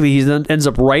 and basically he then ends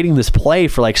up writing this play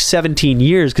for like 17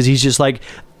 years because he's just like.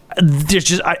 There's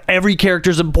just every character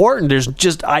is important. There's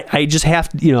just I just have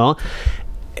to, you know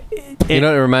what it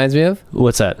reminds me of?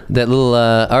 What's that? That little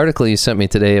article you sent me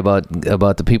today about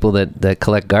the people that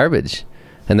collect garbage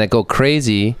and that go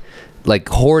crazy, like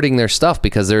hoarding their stuff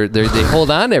because they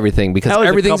hold on to everything because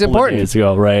everything's important. Days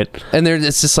ago, right? And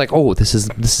it's just like, oh, this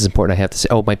is important. I have to say,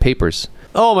 oh, my papers.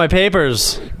 Oh, my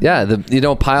papers. Yeah,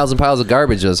 piles and piles of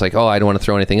garbage. It's like, oh, I don't want to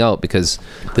throw anything out because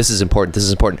this is important. This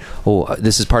is important. Oh,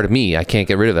 this is part of me. I can't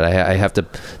get rid of it. I have to.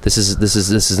 This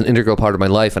is an integral part of my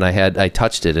life, and I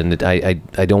touched it, and I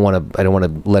don't want to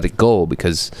let it go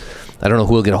because I don't know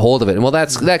who will get a hold of it. And well,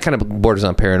 that kind of borders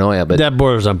on paranoia, but that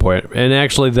borders on point. And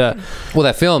actually, that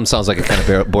film sounds like it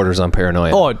kind of borders on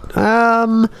paranoia. Oh,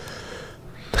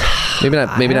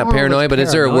 maybe not paranoia, but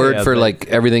is there a word for like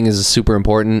everything is super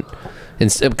important?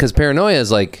 Because paranoia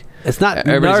is like it's not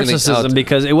narcissism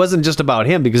because it wasn't just about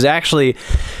him because actually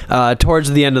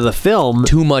towards the end of the film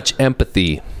too much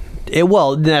empathy.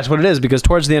 Well, that's what it is because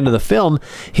towards the end of the film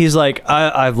he's like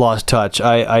I've lost touch.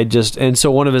 I just and so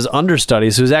one of his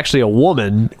understudies who's actually a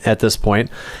woman at this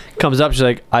point comes up. She's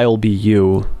like I'll be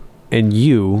you. And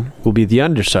you will be the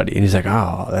understudy. And he's like,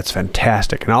 oh, that's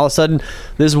fantastic. And all of a sudden,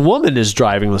 this woman is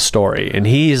driving the story, and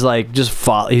he's like,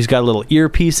 he's got a little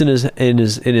earpiece in his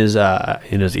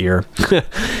ear.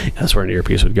 That's where an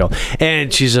earpiece would go.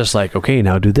 And she's just like, okay,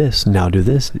 now do this. Now do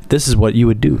this. This is what you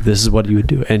would do. This is what you would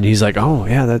do. And he's like, oh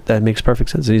yeah, that makes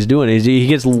perfect sense. And he's doing it. He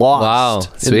gets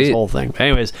lost in this whole thing.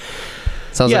 Anyways.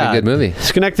 Sounds like a good movie.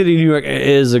 Schenectady, New York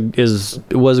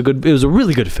it was a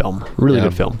really good film.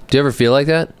 Good film. Do you ever feel like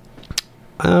that?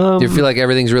 Do you feel like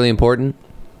everything's really important?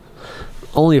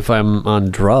 Only if I'm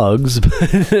on drugs.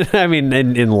 I mean,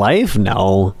 in life,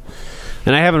 no.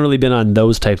 And I haven't really been on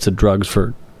those types of drugs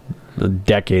for a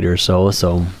decade or so.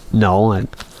 So no.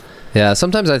 Yeah.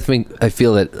 Sometimes I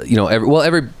feel that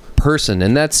every person,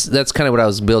 and that's kind of what I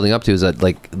was building up to, is that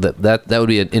like that would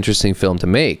be an interesting film to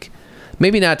make.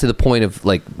 Maybe not to the point of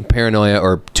like paranoia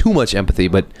or too much empathy,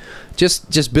 but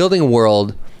just building a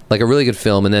world like a really good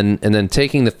film, and then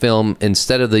taking the film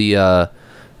instead of the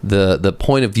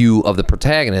point of view of the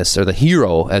protagonist or the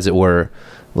hero, as it were,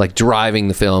 like driving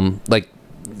the film, like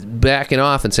backing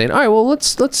off and saying, all right, well,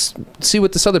 let's see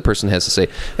what this other person has to say.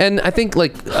 And I think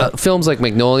like films like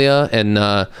Magnolia and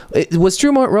was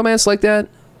True Romance like that,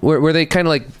 where they kind of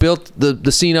like built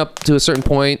the scene up to a certain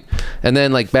point and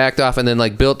then like backed off and then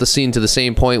like built the scene to the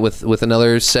same point with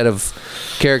another set of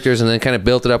characters and then kind of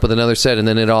built it up with another set and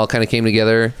then it all kind of came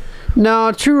together.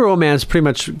 No, True Romance pretty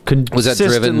much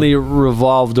consistently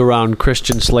revolved around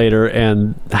Christian Slater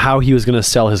and how he was going to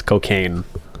sell his cocaine.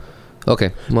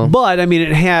 Okay, well, but I mean,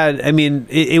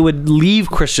 it would leave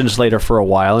Christian Slater for a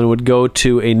while and it would go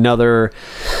to another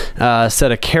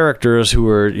set of characters who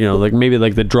were, like maybe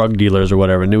like the drug dealers or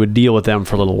whatever, and it would deal with them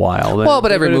for a little while. Well,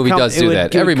 but every movie does do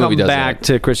that. Every movie does that. Back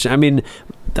to Christian. I mean,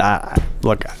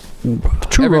 look,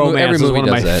 True Romance is one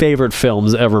of my favorite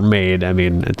films ever made. I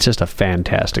mean, it's just a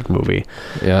fantastic movie.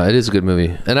 Yeah, it is a good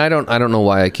movie, and I don't know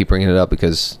why I keep bringing it up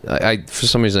because I for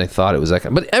some reason I thought it was that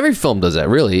kind. But every film does that,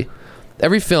 really.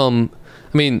 Every film,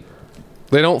 I mean,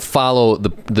 they don't follow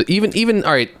the even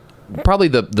all right. Probably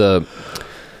the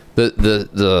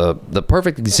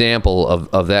perfect example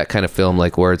of that kind of film,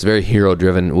 like where it's very hero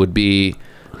driven, would be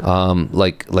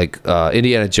like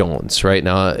Indiana Jones. Right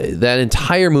now, that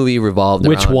entire movie revolved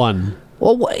around... Which one?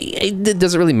 Well, it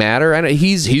doesn't really matter. I know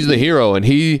he's the hero, and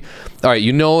all right,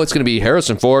 it's going to be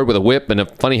Harrison Ford with a whip and a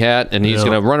funny hat, and he's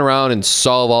going to run around and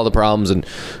solve all the problems, and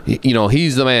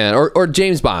he's the man. Or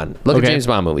James Bond. Look at James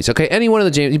Bond movies. Okay, any one of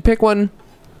the James, you pick one.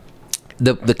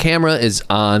 The camera is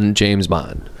on James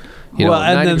Bond.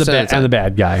 And then the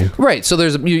bad guy. Right. So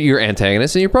there's your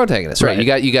antagonist and your protagonist. Right.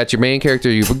 You got your main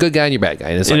character, your good guy, and your bad guy,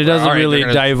 and it doesn't really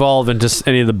devolve into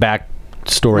any of the back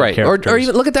story characters. Or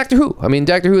even look at Doctor Who. I mean,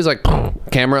 Doctor Who is like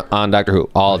camera on Doctor Who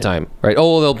all the time, right?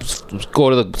 Oh, they'll go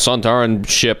to the Sontaran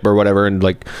ship or whatever and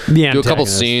like do a couple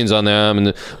scenes on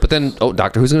them, but then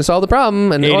Doctor Who's going to solve the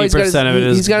problem, and he's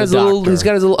got his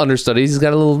little understudies, he's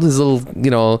got his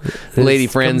little lady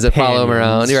friends that follow him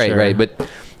around. You're right, but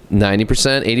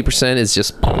 90%, 80% is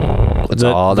just it's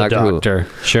all Doctor Who.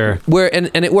 Sure. Where and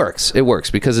it works. It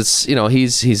works because it's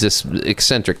he's this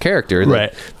eccentric character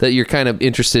that you're kind of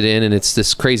interested in, and it's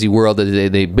this crazy world that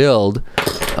they build.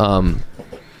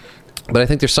 But I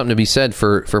think there's something to be said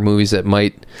for movies that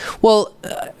might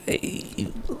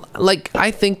like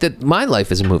I think that my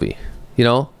life is a movie.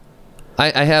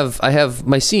 I have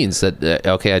my scenes that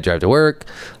I drive to work,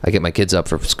 I get my kids up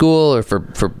for school or for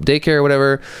daycare or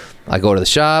whatever. I go to the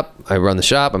shop, I run the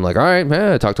shop, I'm like, all right,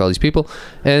 man, I talk to all these people.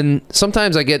 And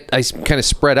sometimes I kind of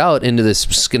spread out into this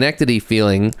Schenectady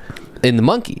feeling in the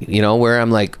Monkey, where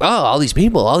I'm like, oh, all these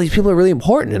people are really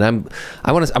important, and I'm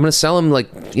gonna sell them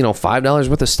like $5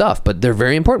 worth of stuff, but they're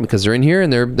very important because they're in here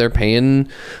and they're paying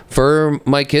for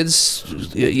my kids,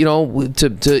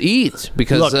 to eat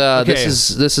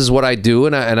because this is what I do,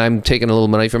 and I'm taking a little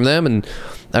money from them and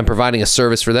I'm providing a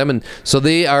service for them, and so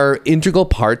they are integral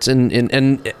parts,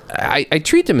 and I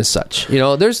treat them as such.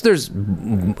 There's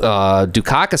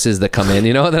Dukakases that come in,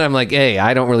 that I'm like, hey,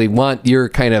 I don't really want your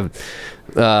kind of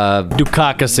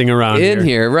Dukakasing around in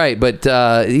here, right? But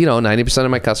 90%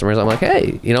 of my customers, I'm like,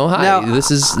 hey, hi, now,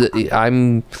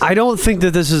 I don't think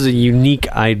that this is a unique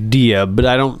idea, but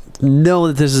I don't know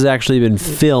that this has actually been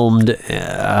filmed.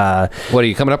 What are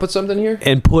you coming up with something here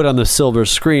and put on the silver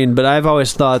screen? But I've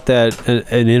always thought that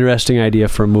an interesting idea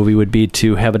for a movie would be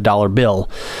to have a $1 bill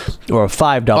or a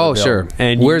 $5 bill. Oh, sure.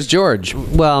 And where's George?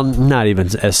 Well, not even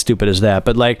as stupid as that,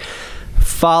 but like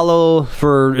follow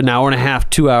for an hour and a half,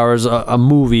 2 hours, a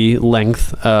movie length,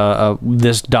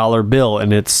 this $1 bill,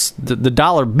 and it's the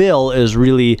 $1 bill is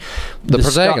really the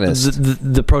protagonist,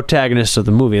 the protagonist of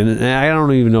the movie. And I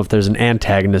don't even know if there's an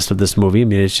antagonist of this movie. I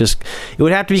mean, it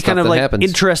would have to be stuff kind of like happens.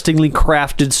 Interestingly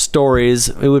crafted stories.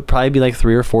 It would probably be like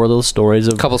 3 or 4 little stories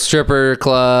of a couple stripper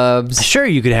clubs. Sure,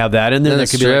 you could have that, and then there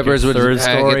could be like a third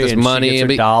story, get this and money,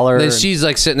 and $1. Then she's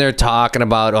like sitting there talking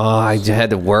about, I had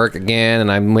to work again,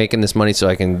 and I'm making this money so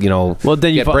I can,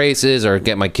 get braces or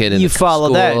get my kid in. You follow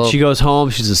school. that. She goes home.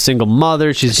 She's a single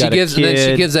mother. She gives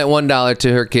that $1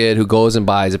 to her kid, who goes and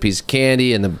buys a piece of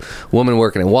candy, and the woman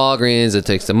working at Walgreens that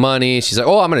takes the money. She's like,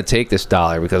 I'm going to take this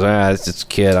 $1 because it's this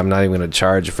kid. I'm not even going to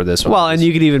charge for this one. Well, and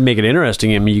you could even make it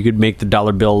interesting. I mean, you could make the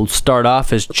 $1 bill start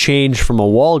off as change from a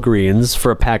Walgreens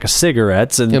for a pack of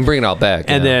cigarettes, and bring it all back.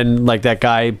 And then like that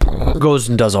guy goes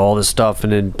and does all this stuff,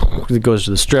 and then it goes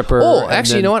to the stripper. Oh,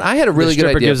 actually, you know what? I had a really good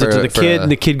idea gives it to the kid, kid,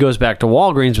 and the kid goes back to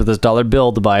Walgreens with his dollar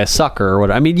bill to buy a sucker or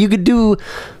whatever. I mean, you could do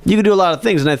a lot of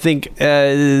things, and I think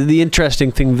the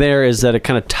interesting thing there is that it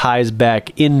kind of ties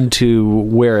back into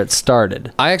where it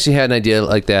started. I actually had an idea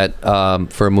like that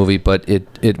for a movie, but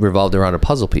it revolved around a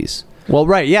puzzle piece. Well,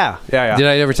 right, yeah. Did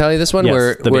I ever tell you this one?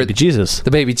 Yes, the baby Jesus.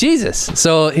 The baby Jesus.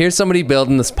 So here's somebody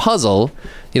building this puzzle,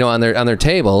 on their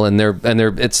table, and they're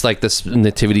it's like this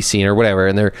nativity scene or whatever,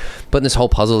 and they're putting this whole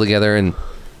puzzle together, and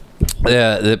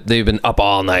they've been up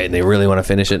all night and they really want to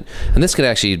finish it. And this could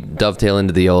actually dovetail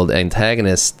into the old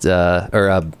antagonist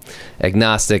or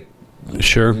agnostic.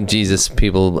 Sure. Jesus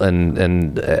people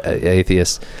and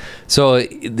atheists. So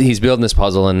he's building this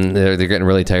puzzle, and they're getting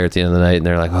really tired at the end of the night, and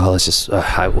they're like, "Oh, let's just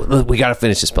we got to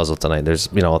finish this puzzle tonight." There's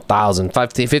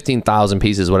 15,000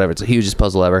 pieces, whatever. It's the hugest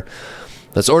puzzle ever.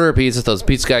 Let's order a pizza. So the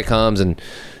pizza guy comes, and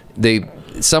they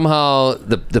somehow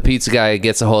the pizza guy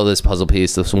gets a hold of this puzzle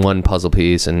piece, this one puzzle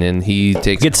piece, and then he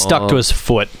gets stuck to his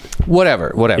foot.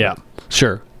 Whatever. Yeah,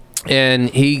 sure. And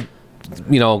he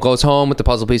goes home with the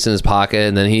puzzle piece in his pocket,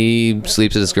 and then he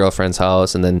sleeps at his girlfriend's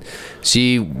house, and then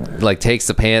she takes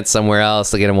the pants somewhere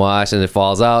else to get him washed, and it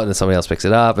falls out, and then somebody else picks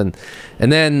it up, and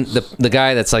then the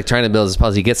guy that's trying to build his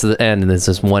puzzle, he gets to the end, and there's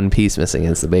just one piece missing,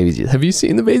 and it's the baby Jesus. Have you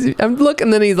seen the baby? I'm looking,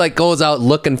 and then he goes out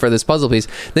looking for this puzzle piece.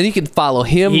 Then you can follow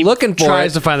him looking for it. He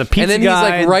tries to find the pizza and then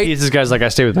guy. He's right. The pizza guy's like, I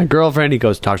stay with my girlfriend. He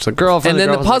goes talks to the girlfriend. And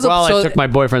then the puzzle. I took my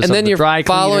boyfriend. And then you're dry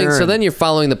following. So then you're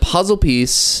following the puzzle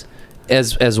piece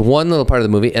as one little part of the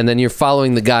movie, and then you're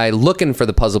following the guy looking for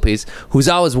the puzzle piece, who's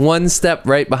always one step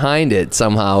right behind it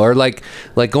somehow, or like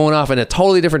going off in a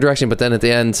totally different direction, but then at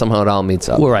the end somehow it all meets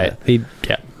up. Well, right. I mean,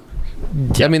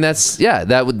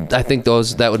 that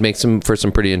would make for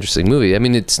some pretty interesting movie. I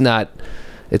mean, it's not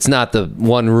the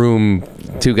one room,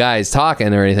 two guys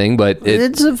talking or anything, but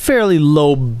it's a fairly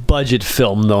low budget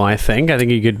film, though. I think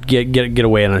you could get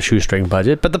away on a shoestring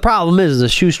budget. But the problem is the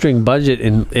shoestring budget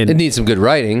it needs some good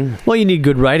writing. Well, you need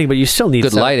good writing, but you still need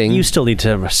good lighting. You still need to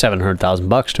have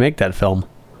 $700,000 to make that film.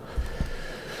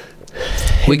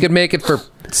 We could make it for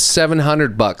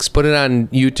 $700. Put it on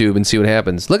YouTube and see what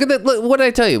happens. Look at that! Look, what did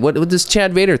I tell you? What this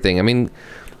Chad Vader thing? I mean,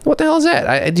 what the hell is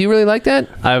that? Do you really like that?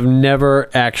 I've never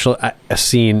actually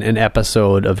seen an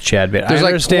episode of Chad Vader.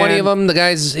 There's 20 of them. The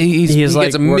guy's he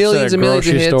gets millions and millions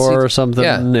of hits. Store or something,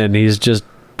 and he's just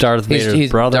Darth Vader's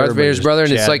brother. Darth Vader's brother,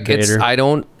 and Chad Vader.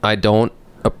 I don't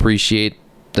appreciate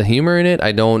the humor in it.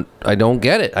 I don't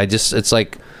get it. It's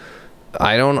like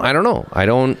I don't know.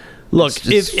 Look,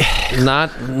 it's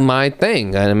not my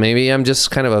thing. Maybe I'm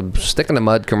just kind of a stick in the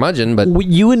mud curmudgeon, but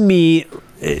you and me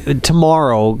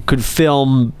tomorrow could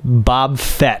film Boba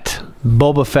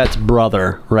Fett's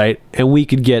brother, right? And we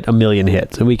could get 1 million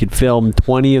hits, and we could film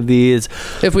 20 of these.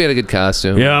 If we had a good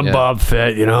costume. Yeah, I'm Bob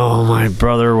Fett. My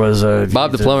brother was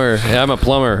Bob the plumber. Yeah, I'm a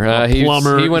plumber. He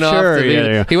went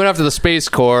off to the Space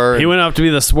Corps. He went off to be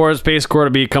the Space Corps to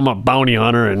become a bounty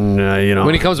hunter, and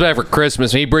when he comes back for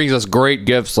Christmas, he brings us great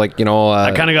gifts, like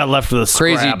I kind of got left with the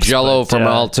crazy scraps, Jello from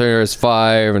Alterna's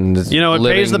 5, and it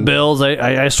pays the bills.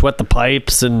 I sweat the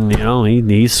pipes, and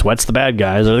he sweats the bad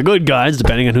guys or the good guys,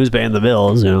 depending on who's paying the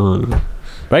bills.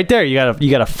 Right there, you got a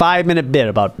 5-minute bit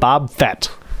about Bob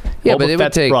Fett. Yeah, but it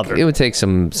would take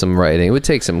some writing. It would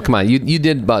take some. Come on, you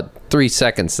did about 3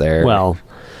 seconds there. Well,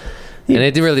 and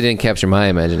it really didn't capture my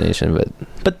imagination, but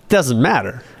it doesn't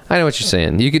matter. I know what you're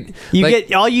saying. You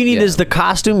get all you need is the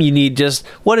costume. You need just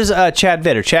what is Chad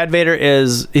Vader? Chad Vader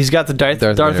he's got the Darth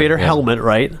Vader helmet,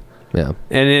 right? Yeah,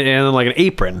 and like an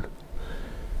apron.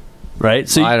 Right,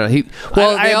 so I don't know.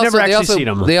 I've never actually seen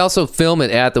him. They also film it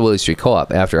at the Willie Street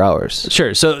Co-op after hours. Sure,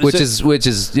 which is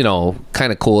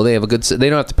kind of cool. They have a good. They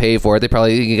don't have to pay for it. He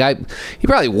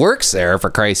probably works there, for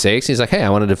Christ's sakes. He's like, hey,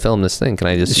 I wanted to film this thing. Can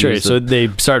I just so they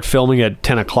start filming at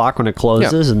 10 o'clock when it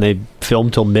closes, and they film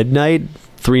till midnight,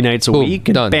 3 nights a week,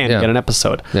 and bam, you get an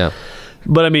episode. Yeah.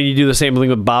 But I mean, you do the same thing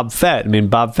with Bob Fett. I mean,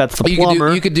 Bob Fett's the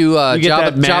plumber. You could do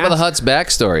Jabba the Hutt's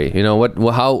backstory.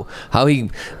 How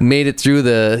he made it through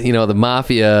the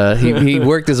mafia. He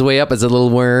worked his way up as a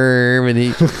little worm,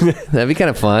 and that'd be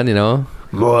kind of fun,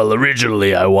 Well,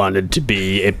 originally I wanted to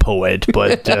be a poet,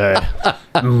 but it didn't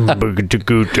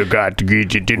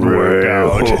work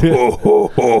out.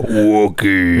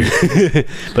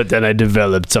 But then I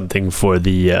developed something for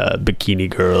the bikini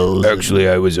girls. Actually,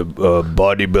 I was a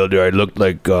bodybuilder. I looked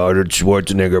like Arnold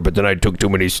Schwarzenegger, but then I took too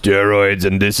many steroids,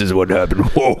 and this is what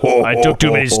happened. I took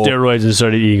too many steroids and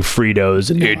started eating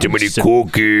Fritos. And ate too many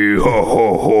cookies.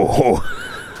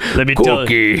 Let me tell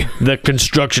you, the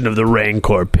construction of the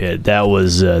Rancor pit, that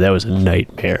was a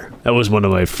nightmare. That was one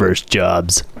of my first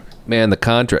jobs. Man, the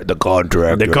contract. The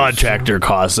contractor. The contractor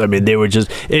costs. I mean, they were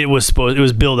just. It was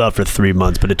billed out for 3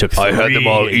 months, but it took. I had them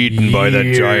all eaten by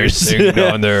that giant thing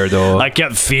down there, though. I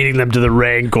kept feeding them to the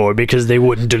Rancor because they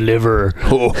wouldn't deliver.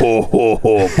 Ho, ho, ho,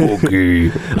 ho,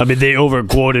 Cookie. I mean, they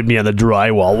overquoted me on the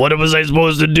drywall. What was I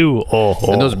supposed to do?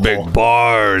 And those big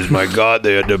bars, my God,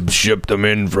 they had to ship them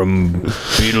in from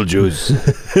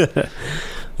Beetlejuice.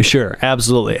 Sure,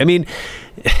 absolutely. I mean,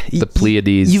 The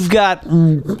Pleiades. you've got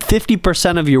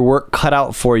 50% of your work cut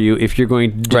out for you if you're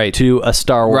going to Right. do a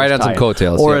Star Wars Right on some tie-in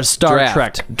coattails, or yeah. a Star Draft.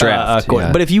 Trek Draft,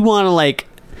 yeah. But if you want to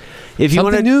if you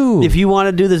want Something to new. if you want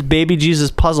to do this baby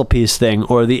Jesus puzzle piece thing,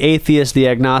 or the atheist, the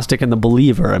agnostic, and the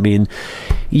believer, I mean,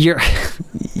 you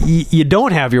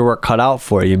don't have your work cut out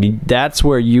for you. I mean, that's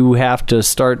where you have to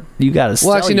start. You got to.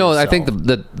 Well, actually, no. I think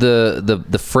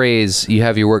the phrase "you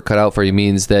have your work cut out for you"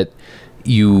 means that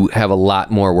you have a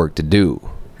lot more work to do.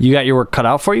 you got your work cut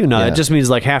out for you. No, Yeah. it just means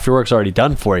like half your work's already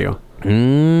done for you.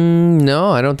 No,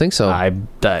 I don't think so. I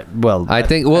think.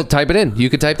 Well, type it in. You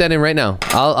could type that in right now.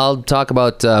 I'll talk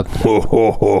about Ho,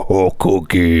 ho, ho, ho,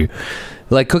 Cookie.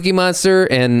 like Cookie Monster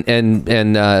and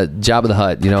Jabba the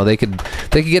Hutt. You know, they could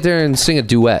get there and sing a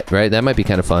duet, right? That might be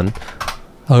kind of fun.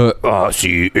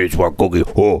 See, it's for Cookie.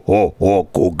 Ho, ho, ho,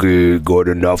 Cookie. Good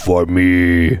enough for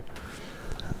me.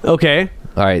 okay.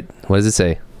 All right. What does it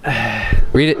say?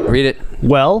 Read it.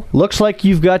 Well, looks like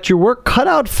you've got your work cut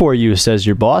out for you, says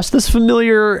your boss. This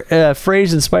familiar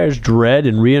phrase inspires dread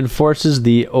and reinforces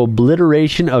the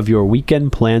obliteration of your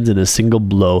weekend plans in a single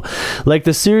blow. Like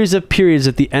the series of periods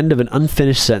at the end of an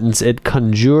unfinished sentence, it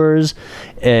conjures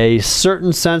a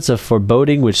certain sense of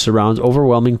foreboding which surrounds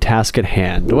overwhelming task at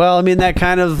hand. Well, I mean, that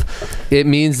kind of... It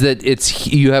means that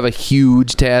you have a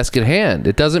huge task at hand.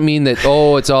 It doesn't mean that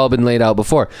it's all been laid out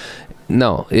before.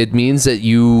 No, it means that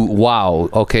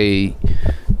okay,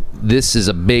 this is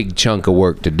a big chunk of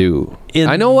work to do.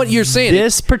 I know what you're saying.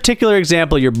 This particular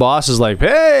example, your boss is like,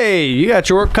 hey, you got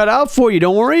your work cut out for you.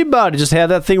 Don't worry about it. Just have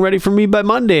that thing ready for me by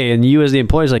Monday. And you as the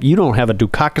employee is like, you don't have a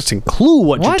dukakis clue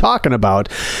what you're talking about.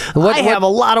 I have a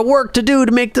lot of work to do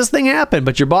to make this thing happen.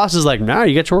 But your boss is like, nah,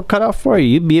 you got your work cut out for you.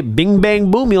 You'd be a bing,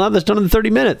 bang, boom. You'll have this done in 30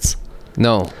 minutes.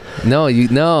 No. You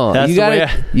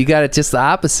got it just the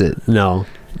opposite.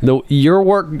 No, your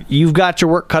work, you've got your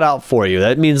work cut out for you.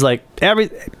 That means like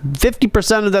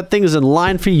 50% of that thing is in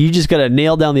line for you. You just got to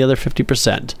nail down the other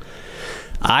 50%.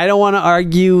 I don't want to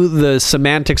argue the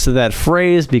semantics of that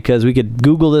phrase because we could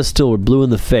Google this till we're blue in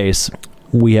the face.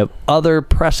 We have other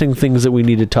pressing things that we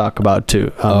need to talk about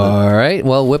too. All right.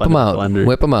 Well, whip them out. Blender.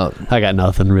 Whip them out. I got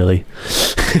nothing really.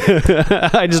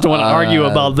 I just don't want to argue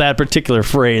about that particular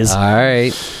phrase. All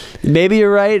right. Maybe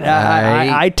you're right.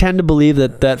 I tend to believe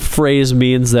that phrase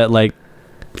means that like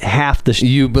half the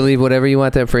you believe whatever you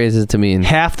want that phrase to mean.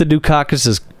 Half the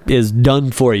dukakis is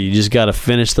done for you. You just got to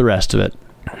finish the rest of it.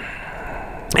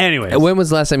 Anyway, When was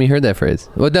the last time you heard that phrase?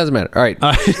 Well, it doesn't matter. All right.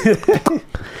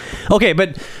 Okay,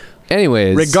 but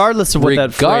anyways, regardless of what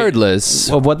that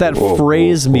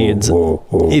phrase means,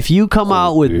 if you come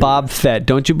out with Bob Fett,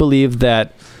 don't you believe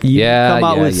that you come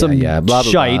out with some blah, blah,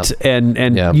 shite blah.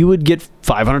 and you would get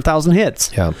 500,000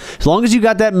 hits? Yeah. As long as you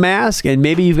got that mask and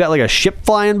maybe you've got like a ship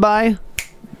flying by.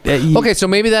 Okay, so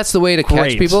maybe that's the way to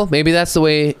catch people. Maybe that's the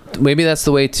way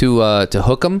to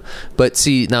hook them. But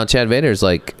see, now Chad Vader's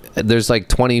like, there's like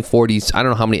 20, 40, I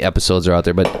don't know how many episodes are out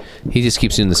there, but he just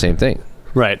keeps doing the same thing.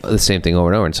 Right. The same thing over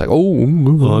and over. And it's like,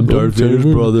 I'm Darth Vader's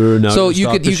brother. Now so you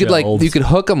could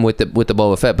hook them with the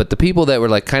Boba Fett, but the people that were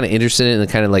like kind of interested in it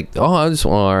and kind of like, all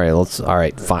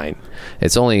right, fine.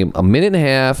 It's only a minute and a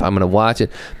half. I'm gonna watch it,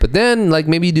 but then like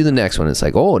maybe you do the next one. It's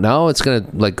like, now it's gonna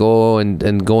like go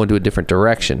and go into a different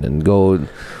direction and go,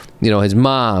 his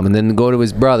mom, and then go to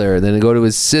his brother, and then go to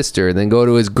his sister, and then go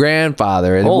to his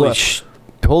grandfather. And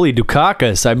Holy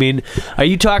dukakis. I mean, are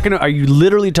you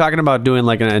literally talking about doing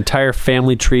like an entire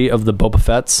family tree of the Boba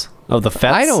Fetts? Of the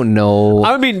Fetts? I don't know.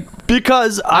 I mean,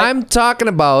 because I'm talking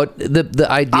about the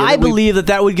idea. I believe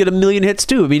that would get 1 million hits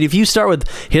too. I mean, if you start with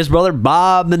his brother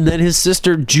Bob, and then his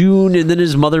sister June, and then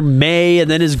his mother May, and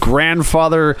then his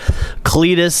grandfather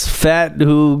Cletus Fett,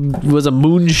 who was a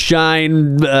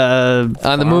moonshine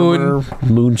on the moon,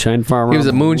 moonshine farmer. He was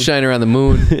a moonshiner on the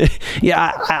moon.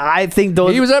 Yeah, I think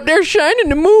those. He was up there shining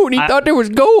the moon. He thought there was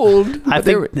gold. I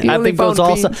think those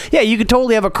also. Yeah, you could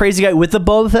totally have a crazy guy with the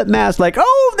Boba Fett mask, like,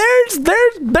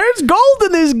 there's gold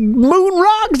in these moon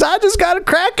rocks. I just got to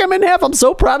crack him in half. I'm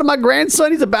so proud of my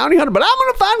grandson. He's a bounty hunter, but I'm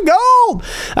going to find gold.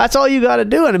 That's all you got to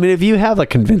do. And I mean, if you have a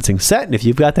convincing set and if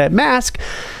you've got that mask,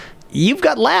 you've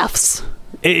got laughs.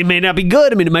 It may not be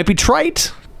good. I mean, it might be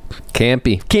trite.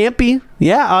 Campy.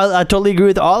 I totally agree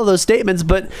with all of those statements,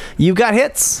 but you got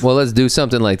hits. Well, let's do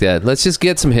something like that. Let's just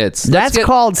get some hits. That's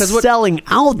called selling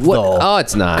out, though. Oh,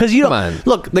 it's not. Because you Come don't on.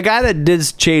 look. The guy that did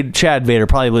Chad Vader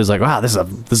probably was like, "Wow, this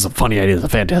is a funny idea. This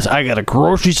is fantastic. I got a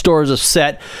grocery store as a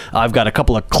set. I've got a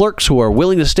couple of clerks who are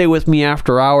willing to stay with me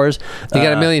after hours. He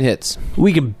got a million hits.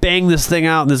 We can bang this thing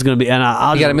out, and this is going to be." And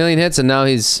I'll He got a million hits, and now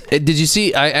he's. Did you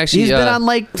see? I actually. He's been on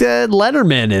like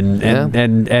Letterman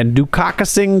and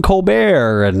Dukakis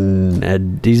Colbert,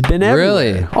 and he's been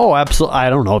everywhere. Really? Oh, absolutely. I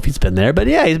don't know if he's been there, but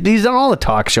yeah, he's on all the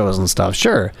talk shows and stuff.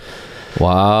 Sure.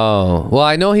 Wow. Well,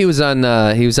 I know he was on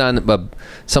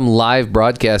some live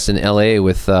broadcast in L.A.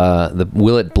 with the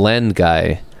Will It Blend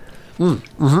guy.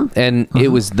 And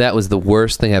that was the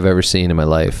worst thing I've ever seen in my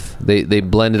life. They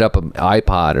blended up an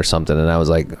iPod or something, and I was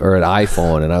like, or an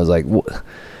iPhone, and I was like,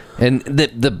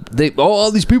 and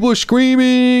all these people are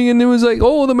screaming, and it was like,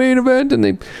 oh, the main event, and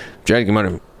they dragged him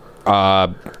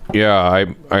out. Yeah,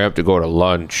 I have to go to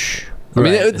lunch. I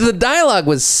mean, the dialogue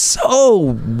was so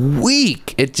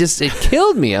weak. It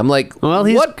killed me. I'm like, well,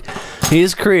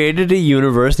 he's created a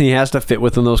universe, and he has to fit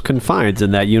within those confines.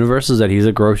 And that universe is that he's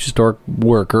a grocery store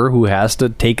worker who has to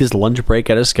take his lunch break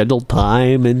at a scheduled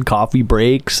time and coffee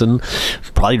breaks and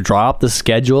probably draw up the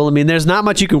schedule. I mean, there's not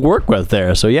much you can work with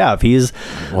there. So yeah, if he's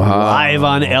live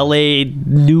on LA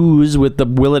News with the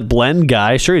Will It Blend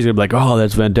guy, sure, he's gonna be like, oh,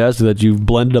 that's fantastic that you've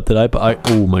blended up that iPod.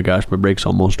 Oh my gosh, my break's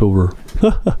almost over.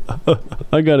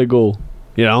 I gotta go.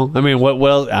 You know, I mean,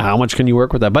 how much can you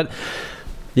work with that? But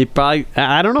you probably,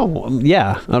 I don't know.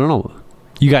 Yeah, I don't know.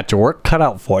 You got your work cut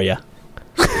out for you.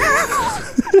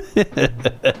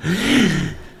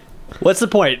 What's the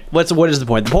point? What is the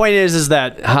point? The point is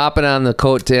that hopping on the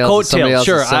coattails. Somebody else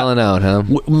is selling out, huh?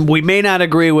 We may not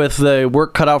agree with the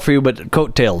work cut out for you, but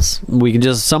coattails. We can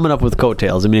just sum it up with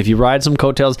coattails. I mean, if you ride some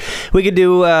coattails, we could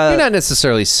do. You're not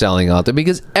necessarily selling out there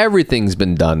because everything's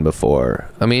been done before.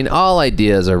 I mean, all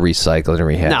ideas are recycled and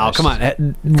rehashed. No,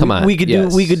 come on. We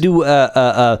could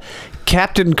do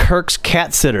Captain Kirk's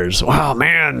cat sitters. Wow,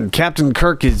 man, Captain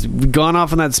Kirk has gone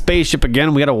off on that spaceship again,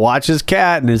 and we got to watch his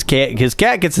cat, and his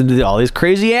cat gets into all these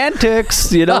crazy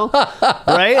antics, you know,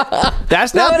 right?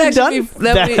 That's not been done.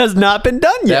 That has not been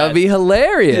done yet. That would be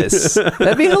hilarious.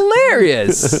 That'd be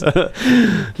hilarious.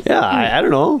 Yeah, I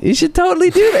don't know. You should totally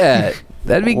do that.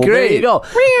 That'd be great. There you go.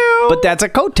 But that's a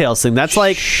coattails thing. That's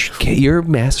like, your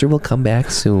master will come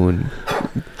back soon.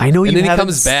 I know. And then he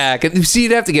comes back, and see,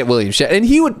 you'd have to get William Shatner, and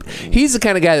he's the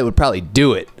kind of guy that would probably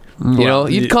do it. You know,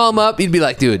 you'd call him up, you'd be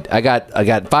like, dude, I got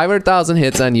 500,000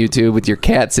 hits on YouTube with your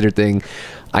cat sitter thing.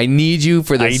 I need you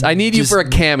for this. I need you for a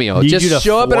cameo. Just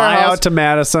show up at our house out to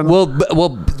Madison. We'll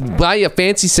buy you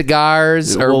fancy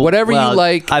cigars or whatever you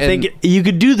like. I think you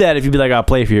could do that if you'd be like, I'll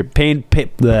pay for your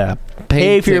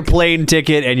pay for your plane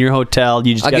ticket and your hotel. I'll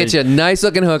get you a nice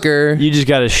looking hooker. You just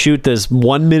got to shoot this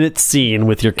 1 minute scene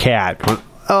with your cat.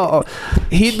 Oh,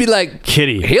 he'd be like,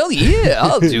 Kitty. Hell yeah,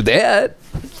 I'll do that.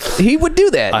 He would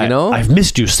do that, you know? I've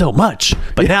missed you so much,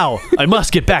 but now I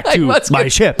must get back to my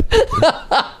ship.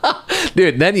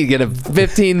 Dude, then you get a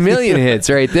 15 million hits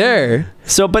right there.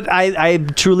 So, but I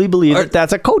truly believe that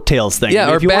that's a coattails thing.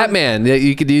 Yeah, or Batman.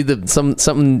 You could do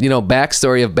something, you know,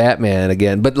 backstory of Batman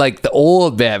again, but like the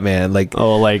old Batman, like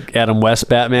Adam West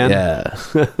Batman. Yeah.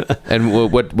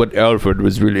 And what Alfred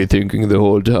was really thinking the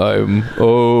whole time.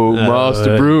 Oh,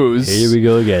 Master Bruce. Here we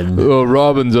go again. Oh,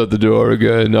 Robin's at the door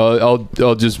again.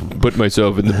 I'll just put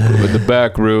myself in the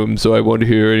back room so I won't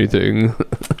hear anything.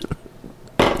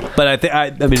 But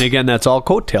I mean, again, that's all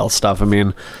coattail stuff. I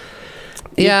mean.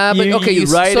 Yeah, but okay. You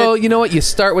you know what? You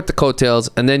start with the coattails,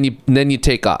 and then you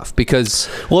take off because.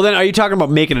 Well, then, are you talking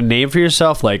about making a name for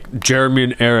yourself, like Jeremy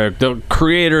and Eric, the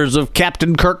creators of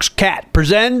Captain Kirk's Cat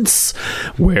presents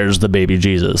Where's the Baby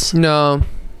Jesus? No,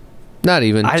 not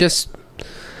even. Just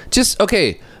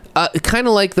okay. Kind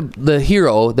of like the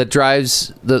hero that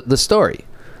drives the story.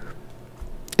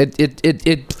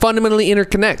 It fundamentally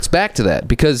interconnects back to that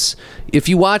because if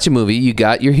you watch a movie, you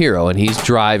got your hero and he's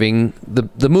driving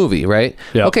the movie, right?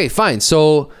 Yep. Okay, fine.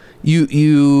 So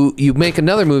you make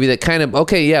another movie that kind of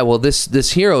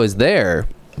this hero is there,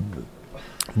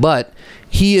 but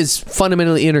he is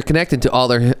fundamentally interconnected to all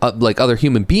their other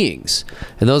human beings,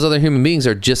 and those other human beings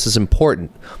are just as important.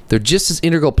 They're just as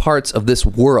integral parts of this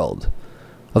world,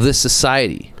 of this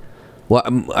society. Well,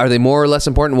 are they more or less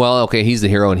important? Well, okay, he's the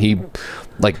hero and he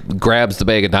grabs the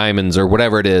bag of diamonds or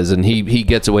whatever it is, and he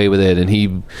gets away with it, and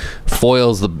he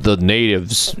foils the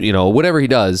natives, you know, whatever he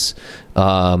does.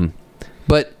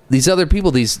 But these other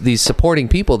people, these supporting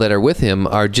people that are with him,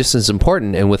 are just as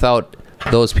important, and without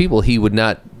those people, he would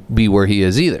not be where he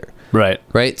is either.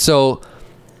 Right. So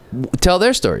tell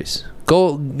their stories.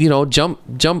 Go, you know, jump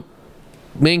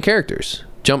main characters.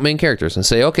 Jump main characters and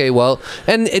say, okay, well,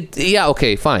 and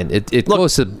okay, fine. It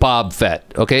goes to Bob Fett,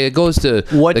 okay? It goes to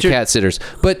the cat sitters.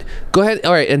 But go ahead,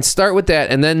 all right, and start with that,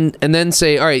 and then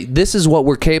say, all right, this is what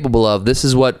we're capable of. This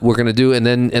is what we're gonna do, and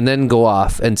then go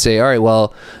off and say, all right,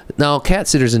 well, now cat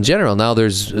sitters in general. Now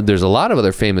there's a lot of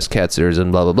other famous cat sitters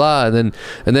and blah blah blah, and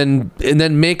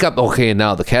then make up, okay, and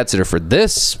now the cat sitter for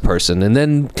this person, and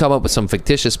then come up with some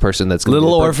fictitious person that's gonna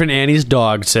Little Orphan Annie's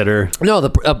dog sitter. No,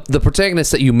 the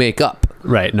protagonist that you make up.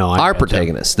 Right. No, our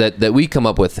protagonist that we come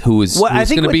up with, who's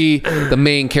going to be the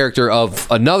main character of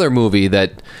another movie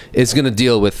that is going to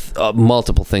deal with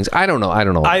multiple things. I don't know.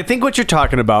 I think what you're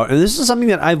talking about, and this is something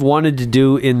that I've wanted to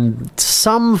do in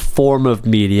some form of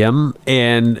medium,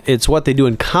 and it's what they do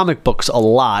in comic books a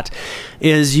lot,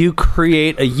 is you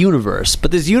create a universe. But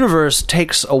this universe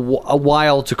takes a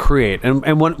while to create.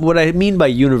 And what I mean by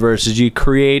universe is you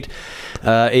create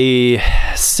a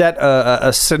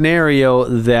scenario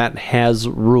that has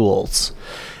rules,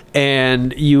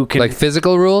 and you can, like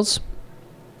physical rules,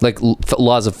 like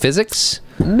laws of physics.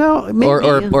 No, maybe.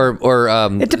 or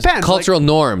it depends. Cultural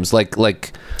norms, like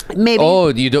maybe. Oh,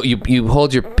 you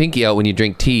hold your pinky out when you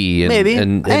drink tea. And, maybe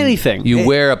and anything. You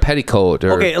wear a petticoat.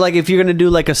 Or, okay, like if you're going to do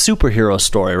like a superhero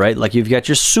story, right? Like you've got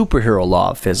your superhero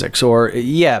law of physics, or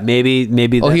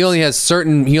maybe. Oh, he only has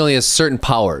certain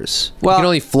powers. Well, he can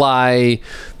only fly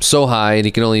so high, and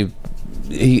he can only.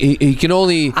 He can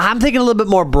only. I'm thinking a little bit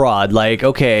more broad. Like,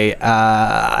 okay,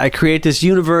 I create this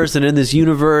universe, and in this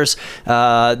universe,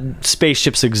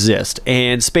 spaceships exist,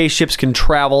 and spaceships can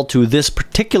travel to this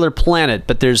particular planet.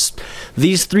 But there's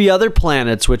these 3 other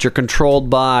planets which are controlled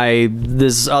by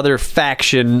this other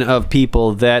faction of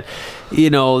people that,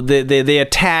 they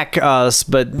attack us,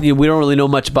 but we don't really know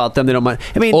much about them. They don't mind.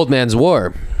 I mean, Old Man's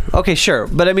War. Okay, sure,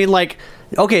 but I mean, like.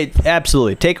 Okay,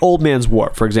 absolutely. Take Old Man's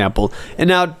War, for example, and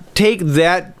now take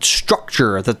that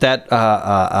structure that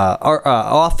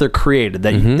author created,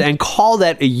 and call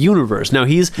that a universe. Now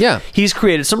he's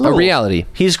created some rules. A reality.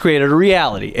 He's created a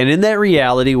reality, and in that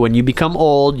reality, when you become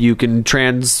old, you can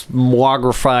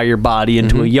transmogrify your body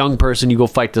into a young person. You go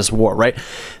fight this war, right?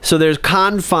 So there's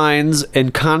confines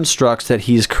and constructs that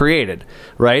he's created,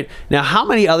 right? Now, how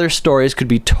many other stories could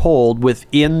be told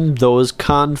within those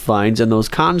confines and those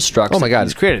constructs? Oh my God.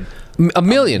 He's created A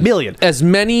million. As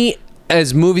many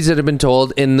as movies that have been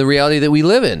told in the reality that we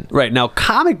live in. Right. Now,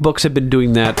 comic books have been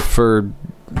doing that for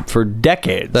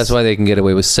decades. That's why they can get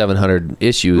away with 700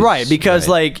 issues. Right, because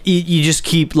like you just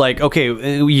keep like, okay,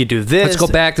 you do this. Let's go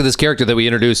back to this character that we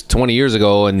introduced 20 years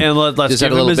ago, and let's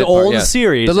give him his old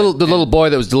series. The little boy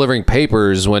that was delivering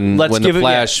papers when the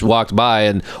Flash walked by,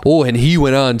 and he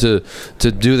went on to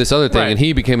do this other thing, and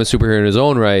he became a superhero in his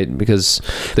own right because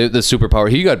the superpower,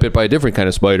 he got bit by a different kind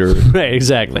of spider. Right,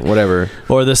 exactly. Whatever.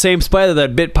 Or the same spider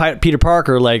that bit Peter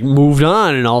Parker like moved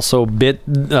on and also bit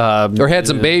or had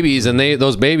some babies, and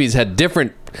those babies had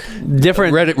different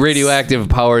radioactive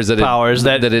powers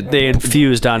that they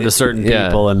infused onto certain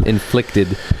people and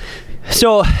inflicted.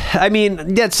 So, I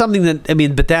mean, that's something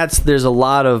that but there's a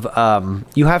lot of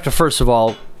you have to first of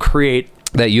all create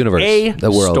that universe,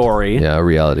 that world, story, a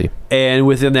reality, and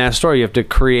within that story, you have to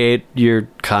create your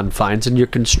confines and your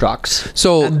constructs.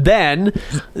 So, and then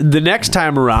the next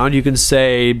time around, you can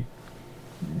say.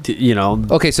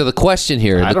 Okay, so the question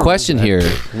here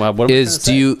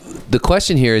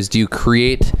is do you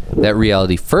create that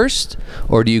reality first,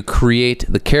 or do you create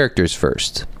the characters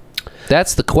first?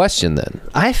 That's the question then.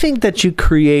 I think that you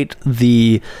create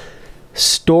the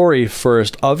story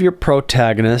first of your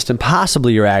protagonist and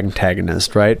possibly your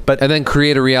antagonist, right? And then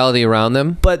create a reality around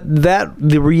them. But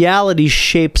the reality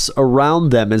shapes around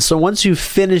them, and so once you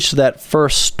finish that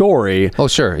first story,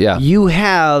 you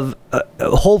have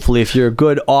hopefully, if you're a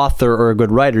good author or a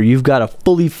good writer, you've got a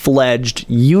fully fledged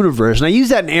universe. And I use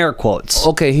that in air quotes.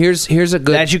 Okay, here's a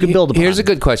good that you can build upon. Here's a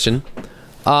good question.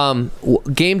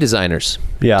 Game designers.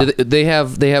 Yeah. They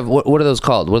have what are those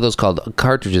called? What are those called?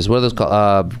 Cartridges. What are those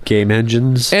called? Game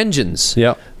engines. Engines.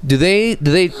 Yeah. Do they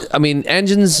I mean,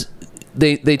 engines,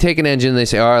 they take an engine and they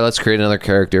say, all right, let's create another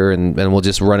character and we'll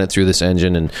just run it through this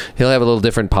engine and he'll have a little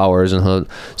different powers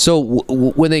so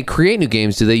when they create new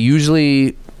games, do they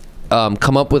usually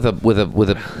come up with a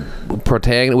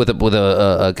protagonist with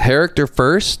a character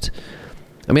first?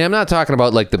 I mean, I'm not talking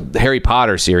about like the Harry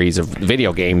Potter series of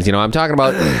video games. You know, I'm talking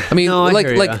about. I mean, No, I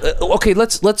hear ya. okay,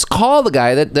 let's call the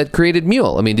guy that created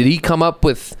Mule. I mean, did he come up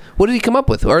with what did he come up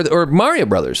with, or Mario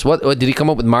Brothers? What did he come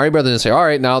up with Mario Brothers and say? All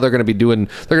right, now they're going to be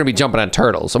jumping on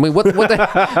turtles. I mean, what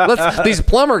these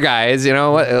plumber guys? You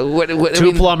know, what Two I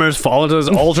mean, plumbers fall into this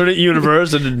alternate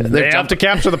universe, and they have to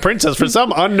capture the princess for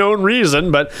some unknown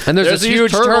reason. But And there's this these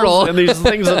huge turtles turtle. and these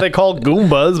things that they call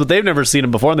Goombas, but they've never seen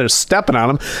them before, and they're stepping on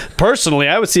them. Personally,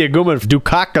 I would see a Goomba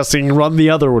Dukakasing run the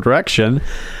other direction.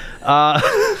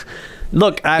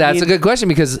 Look, That's a good question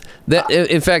because,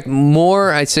 in fact,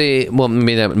 more I'd say, well,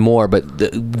 maybe not more, but the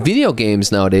video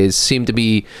games nowadays seem to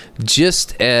be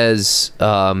just as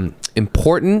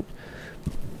important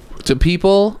to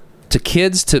people, to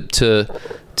kids,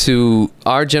 to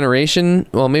our generation.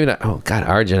 Well, maybe not. Oh God,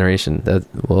 our generation.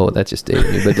 That just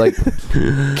dated me. But like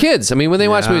kids, I mean, when they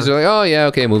watch movies, they're like, oh yeah,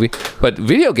 okay, movie. But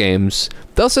video games,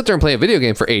 they'll sit there and play a video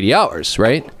game for 80 hours,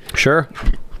 right? Sure.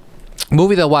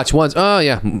 Movie they'll watch once. Oh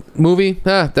yeah, movie.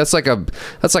 That's like a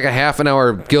half an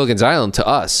hour Gilligan's Island to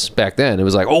us back then. It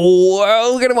was like,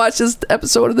 oh, we're gonna watch this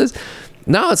episode of this.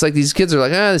 Now it's like these kids are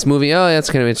like, this movie. Oh, that's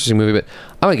kind of an interesting movie, but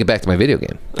I'm gonna get back to my video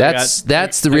game. That's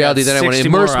the reality that I want to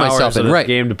immerse myself in. Right.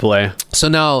 Game to play. So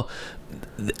now,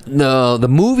 no, the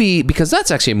movie, because that's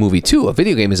actually a movie too. A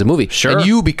video game is a movie. Sure. And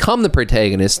you become the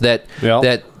protagonist that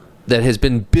has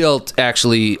been built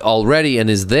actually already and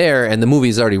is there, and the movie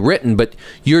is already written, but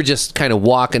you're just kind of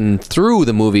walking through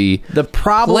the movie,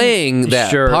 playing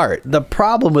that part. The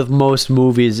problem with most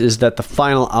movies is that the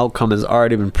final outcome has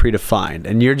already been predefined,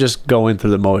 and you're just going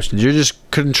through the motions. You're just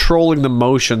controlling the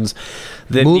motions.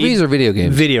 Movies or video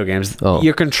games? Video games. Oh.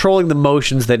 You're controlling the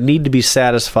motions that need to be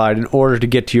satisfied in order to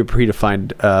get to your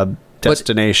predefined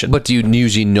destination. But do you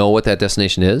usually know what that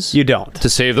destination is? You don't. To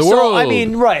save the So, world. I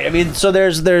mean, right. I mean, so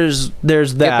there's that.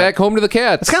 Get back home to the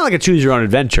cats. It's kind of like a choose your own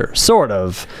adventure, sort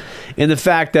of, in the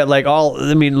fact that like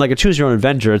a choose your own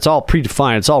adventure, it's all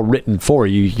predefined, it's all written for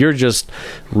you. You're just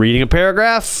reading a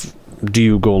paragraph. Do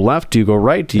you go left? Do you go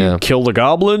right? Do you kill the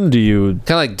goblin? Do you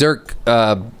kind of like Dirk?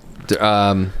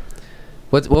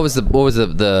 What was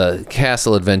the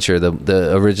castle adventure?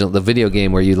 The original video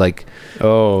game where you like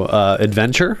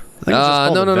adventure? I think it's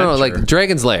just called no, Adventure. like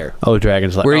Dragon's Lair. Oh,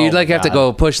 Dragon's Lair. Where you'd like have to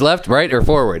go push left, right, or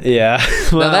forward. Yeah.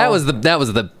 Now that was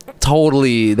the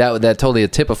totally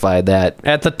typified that.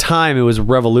 At the time, it was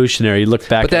revolutionary. You look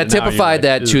back, but that typified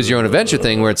that choose your own adventure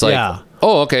thing, where it's like,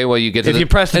 oh, okay, well you get to if you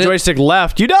press the joystick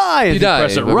left, you die. If you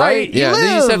press it right, you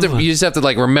live. Then you just have to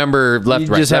like remember left,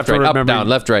 right, left, right, up, down,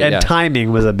 left, right, and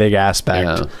timing was a big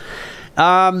aspect.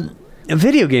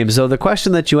 Video games, though, the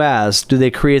question that you asked, do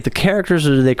they create the characters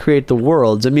or do they create the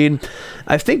worlds? I mean,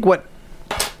 I think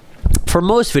for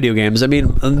most video games, I mean,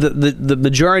 the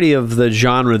majority of the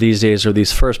genre these days are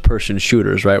these first-person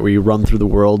shooters, right, where you run through the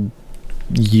world.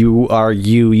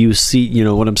 You see, you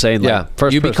know what I'm saying? Like,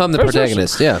 you become the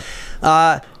protagonist,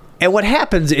 and what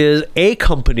happens is a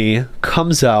company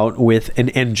comes out with an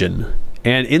engine,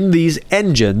 and in these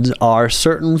engines are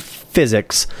certain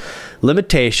physics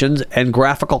limitations and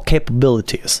graphical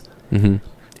capabilities. Mm-hmm.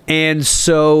 And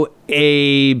so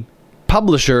a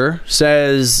publisher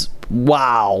says,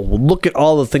 wow, look at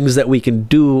all the things that we can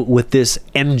do with this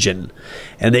engine.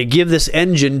 And they give this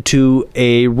engine to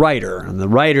a writer. And the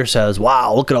writer says,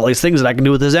 wow, look at all these things that I can do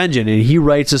with this engine. And he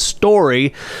writes a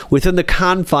story within the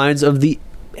confines of the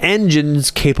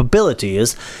engine's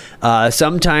capabilities,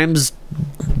 sometimes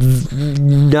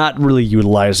not really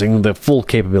utilizing the full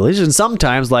capabilities, and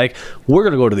sometimes like we're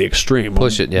gonna go to the extreme,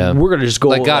 push it, we're gonna just go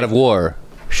like God of War.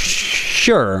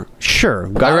 Sure.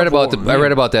 I read about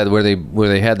that where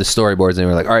they had the storyboards and they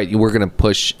were like, all right, we're gonna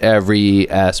push every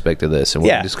aspect of this, and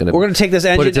we're gonna take this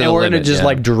engine and we're gonna just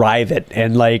like drive it,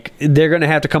 and like they're gonna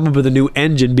have to come up with a new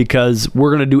engine because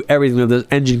we're gonna do everything that this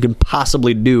engine can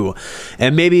possibly do,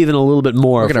 and maybe even a little bit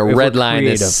more. We're gonna redline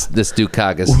this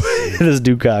Dukakis. This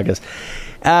Dukakis.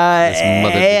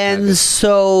 And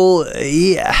so,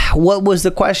 what was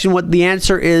the question? What the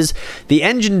answer is? The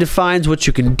engine defines what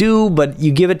you can do, but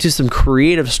you give it to some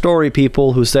creative story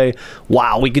people who say,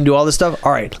 "Wow, we can do all this stuff."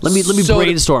 All right, let me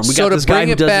brainstorm. We got this guy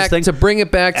who does this thing. To bring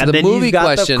it back to the movie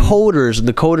question, the coders, and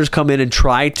the coders come in and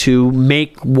try to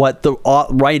make what the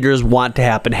writers want to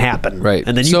happen. Right,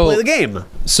 and then you play the game.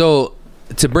 So,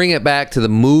 to bring it back to the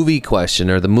movie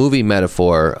question or the movie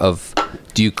metaphor of,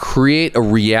 do you create a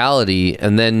reality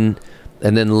and then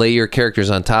lay your characters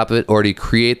on top of it, or do you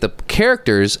create the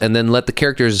characters and then let the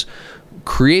characters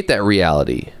create that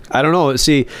reality? I don't know.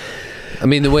 See, I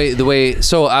mean, the way.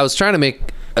 So I was trying to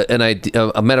make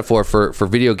a metaphor for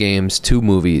video games to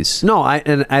movies. No, I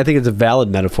think it's a valid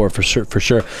metaphor for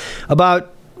sure.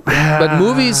 About But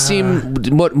movies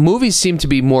seem to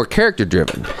be more character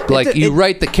driven. Like you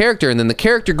write the character, and then the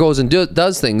character goes and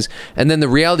does things, and then the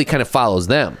reality kind of follows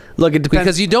them. Look, it depends.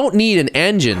 Because you don't need an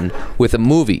engine with a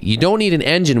movie. You don't need an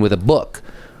engine with a book.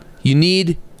 You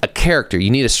need a character.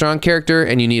 You need a strong character,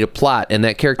 and you need a plot, and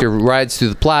that character rides through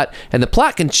the plot, and the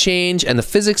plot can change, and the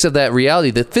physics of that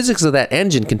reality, the physics of that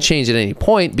engine can change at any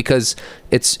point because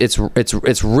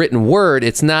it's written word.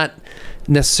 It's not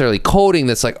necessarily coding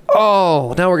that's like,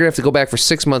 oh, now we're gonna have to go back for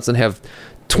 6 months and have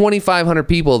 2,500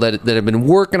 people that have been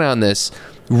working on this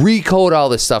recode all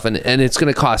this stuff, and it's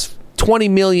gonna cost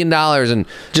 $20 million, and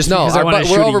just no, because I want to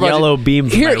shoot a yellow beam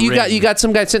from here my you ring. got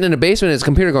some guy sitting in a basement and his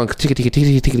computer going tick, tick, tick,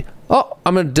 tick, tick. Oh,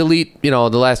 I'm gonna delete the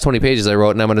last 20 pages I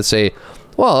wrote, and I'm gonna say,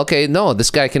 well, okay, no, this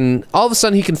guy can, all of a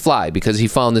sudden he can fly because he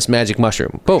found this magic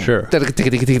mushroom. Boom. Sure.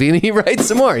 And he writes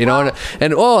some more,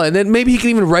 and then maybe he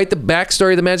can even write the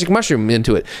backstory of the magic mushroom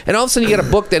into it. And all of a sudden you get a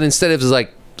book that instead of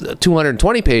like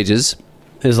 220 pages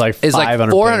is like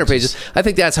 500 400 pages. I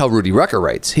think that's how Rudy Rucker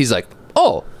writes. He's like,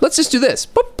 oh, let's just do this.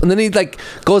 Boop. And then he like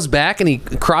goes back and he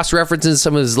cross-references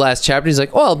some of his last chapters. He's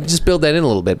like, oh, I'll just build that in a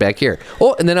little bit back here.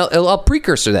 Oh, and then I'll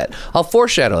precursor that. I'll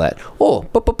foreshadow that. Oh,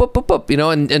 boop, boop, boop, boop,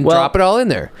 boop, and drop it all in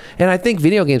there. And I think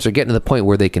video games are getting to the point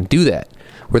where they can do that,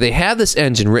 where they have this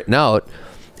engine written out,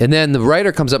 and then the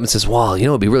writer comes up and says, well,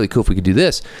 it'd be really cool if we could do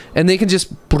this. And they can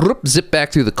just zip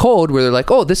back through the code where they're like,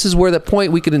 oh, this is where the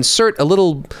point we could insert a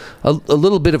little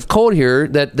bit of code here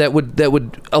that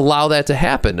would allow that to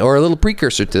happen, or a little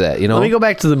precursor to that, Let me go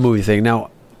back to the movie thing.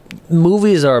 Now,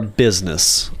 movies are a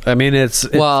business. I mean, they're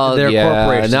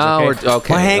corporations. Now okay? we're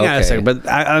okay. Well, hang on a second, but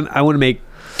I want to make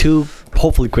two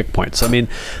hopefully quick points. I mean,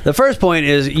 the first point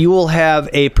is you will have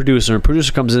a producer. A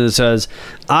producer comes in and says,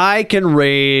 I can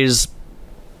raise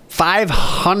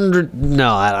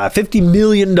 $50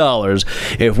 million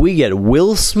if we get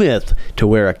Will Smith to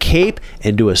wear a cape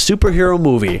and do a superhero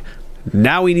movie.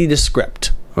 Now we need a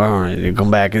script. All right, you come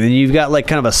back, and then you've got like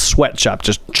kind of a sweatshop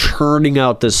just churning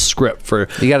out this script for.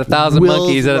 You got 1,000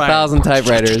 monkeys and 1,000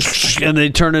 typewriters, and they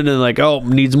turn it into like, oh,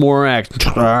 needs more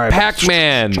action. All right,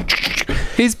 Pac-Man.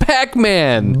 He's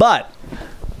Pac-Man, but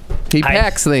he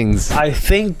packs things. I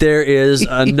think there is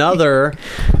another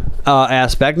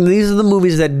aspect, and these are the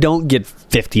movies that don't get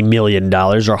 $50 million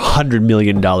or $100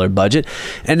 million budget.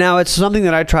 And now it's something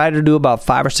that I tried to do about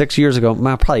 5 or 6 years ago,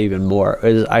 probably even more.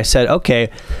 Is I said, okay,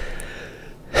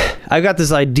 I've got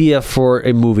this idea for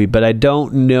a movie, but I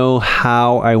don't know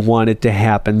how I want it to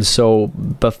happen. So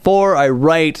before I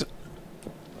write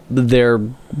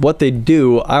what they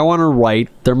do, I want to write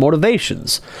their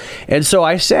motivations. And so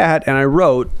I sat and I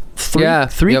wrote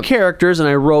three characters, and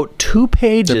I wrote 2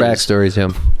 pages their backstories,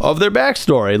 of their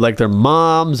backstory, like their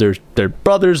moms, their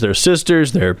brothers, their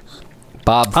sisters, their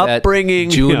Bob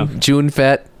upbringing, June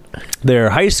Fett,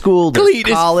 their high school, their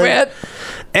Cletus college, Fett.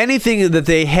 Anything that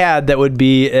they had that would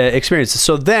be experiences.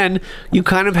 So then you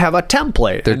kind of have a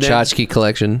template. Their tchotchke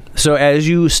collection. So as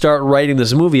you start writing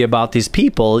this movie about these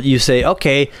people, you say,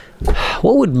 okay,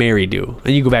 what would Mary do?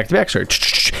 And you go back to the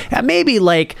backstory. And maybe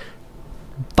like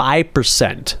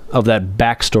 5% of that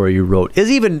backstory you wrote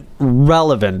is even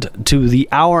relevant to the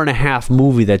hour-and-a-half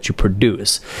movie that you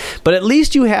produce. But at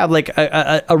least you have like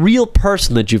a real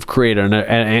person that you've created and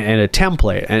a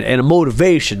template and a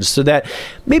motivation, so that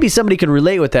maybe somebody can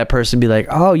relate with that person and be like,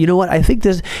 oh, you know what, I think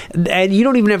this, and you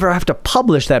don't even ever have to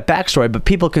publish that backstory, but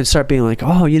people can start being like,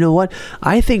 oh, you know what,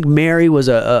 I think Mary was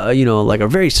a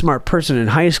very smart person in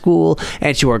high school,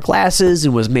 and she wore glasses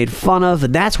and was made fun of,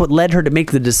 and that's what led her to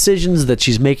make the decisions that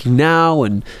she's making now.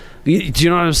 And do you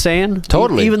know what I'm saying?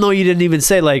 Totally. Even though you didn't even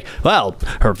say like, well,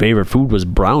 her favorite food was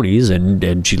brownies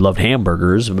and she loved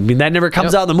hamburgers. I mean, that never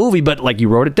comes out in the movie, but like you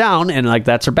wrote it down, and like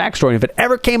that's her backstory. And if it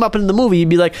ever came up in the movie, you'd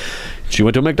be like, she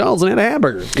went to a McDonald's and had a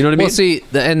hamburger. You know what I mean? Well, see,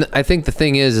 and I think the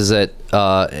thing is that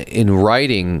in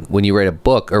writing, when you write a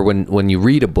book or when you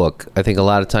read a book, I think a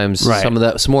lot of times some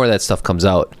more of that stuff comes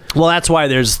out. Well, that's why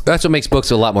that's what makes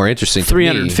books a lot more interesting.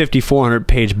 350, 400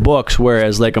 page books,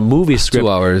 whereas like a movie script, 2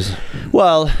 hours.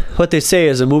 Well, what they say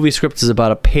is a movie script is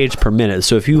about a page per minute.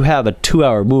 So if you have a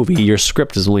 2-hour movie, your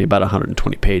script is only about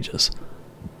 120 pages.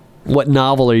 What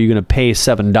novel are you going to pay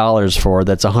 $7 for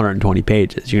that's 120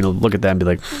 pages? You're going to look at that and be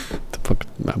like,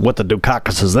 what the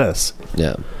Dukakis is this?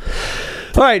 Yeah.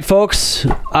 All right, folks.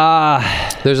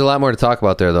 There's a lot more to talk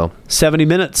about there, though. 70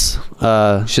 minutes.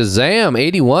 Shazam!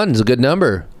 81 is a good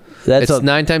number. It's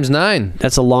 9 times 9.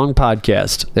 That's a long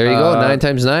podcast. There you go. 9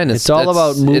 times 9. It's all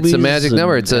about movies. It's a magic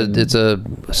number. It's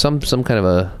some kind of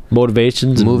a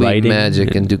motivations, movie and writing,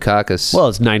 magic and Dukakis. Well,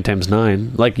 it's 9 times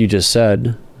 9, like you just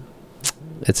said.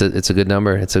 It's a good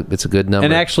number. It's a good number.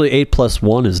 And actually, 8 plus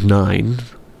 1 is 9.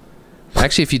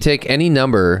 Actually, if you take any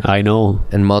number I know.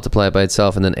 and multiply it by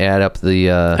itself and then add up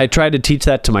the... I tried to teach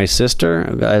that to my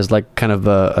sister as like kind of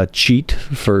a cheat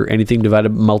for anything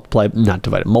multiplied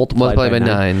by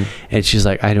 9. And she's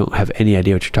like, I don't have any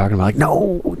idea what you're talking about. Like,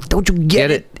 no, don't you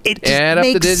get it? It just Add up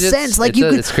the makes digits. sense. Like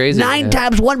it's crazy. 9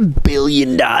 times $1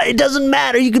 billion. It doesn't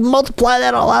matter. You can multiply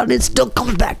that all out and it still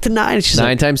comes back to 9. And she's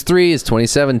 9 times 3 is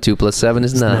 27. 2 plus 7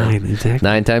 is 9. 9, exactly.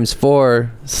 9 times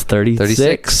 4 It's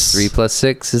 36. 3 plus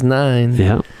 6 is 9.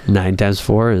 Yeah. 9 times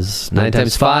 4 is 9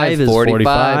 times 5 is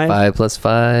 45. 5 plus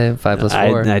 5. 5 plus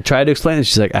 4. I tried to explain it.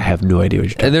 She's like, I have no idea what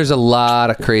you're talking about. And there's a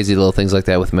lot of crazy little things like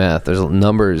that with math. There's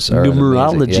numbers. Are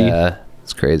Numerology. amazing. Yeah.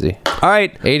 It's crazy. All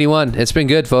right. 81. It's been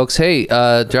good, folks. Hey,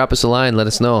 drop us a line. Let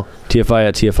us know.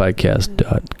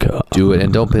 TFI@TFIcast.com. Do it.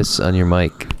 And don't piss on your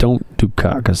mic. Don't do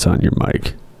caucus on your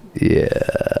mic. Yeah.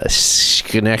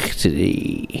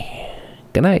 Schenectady.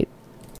 Good night.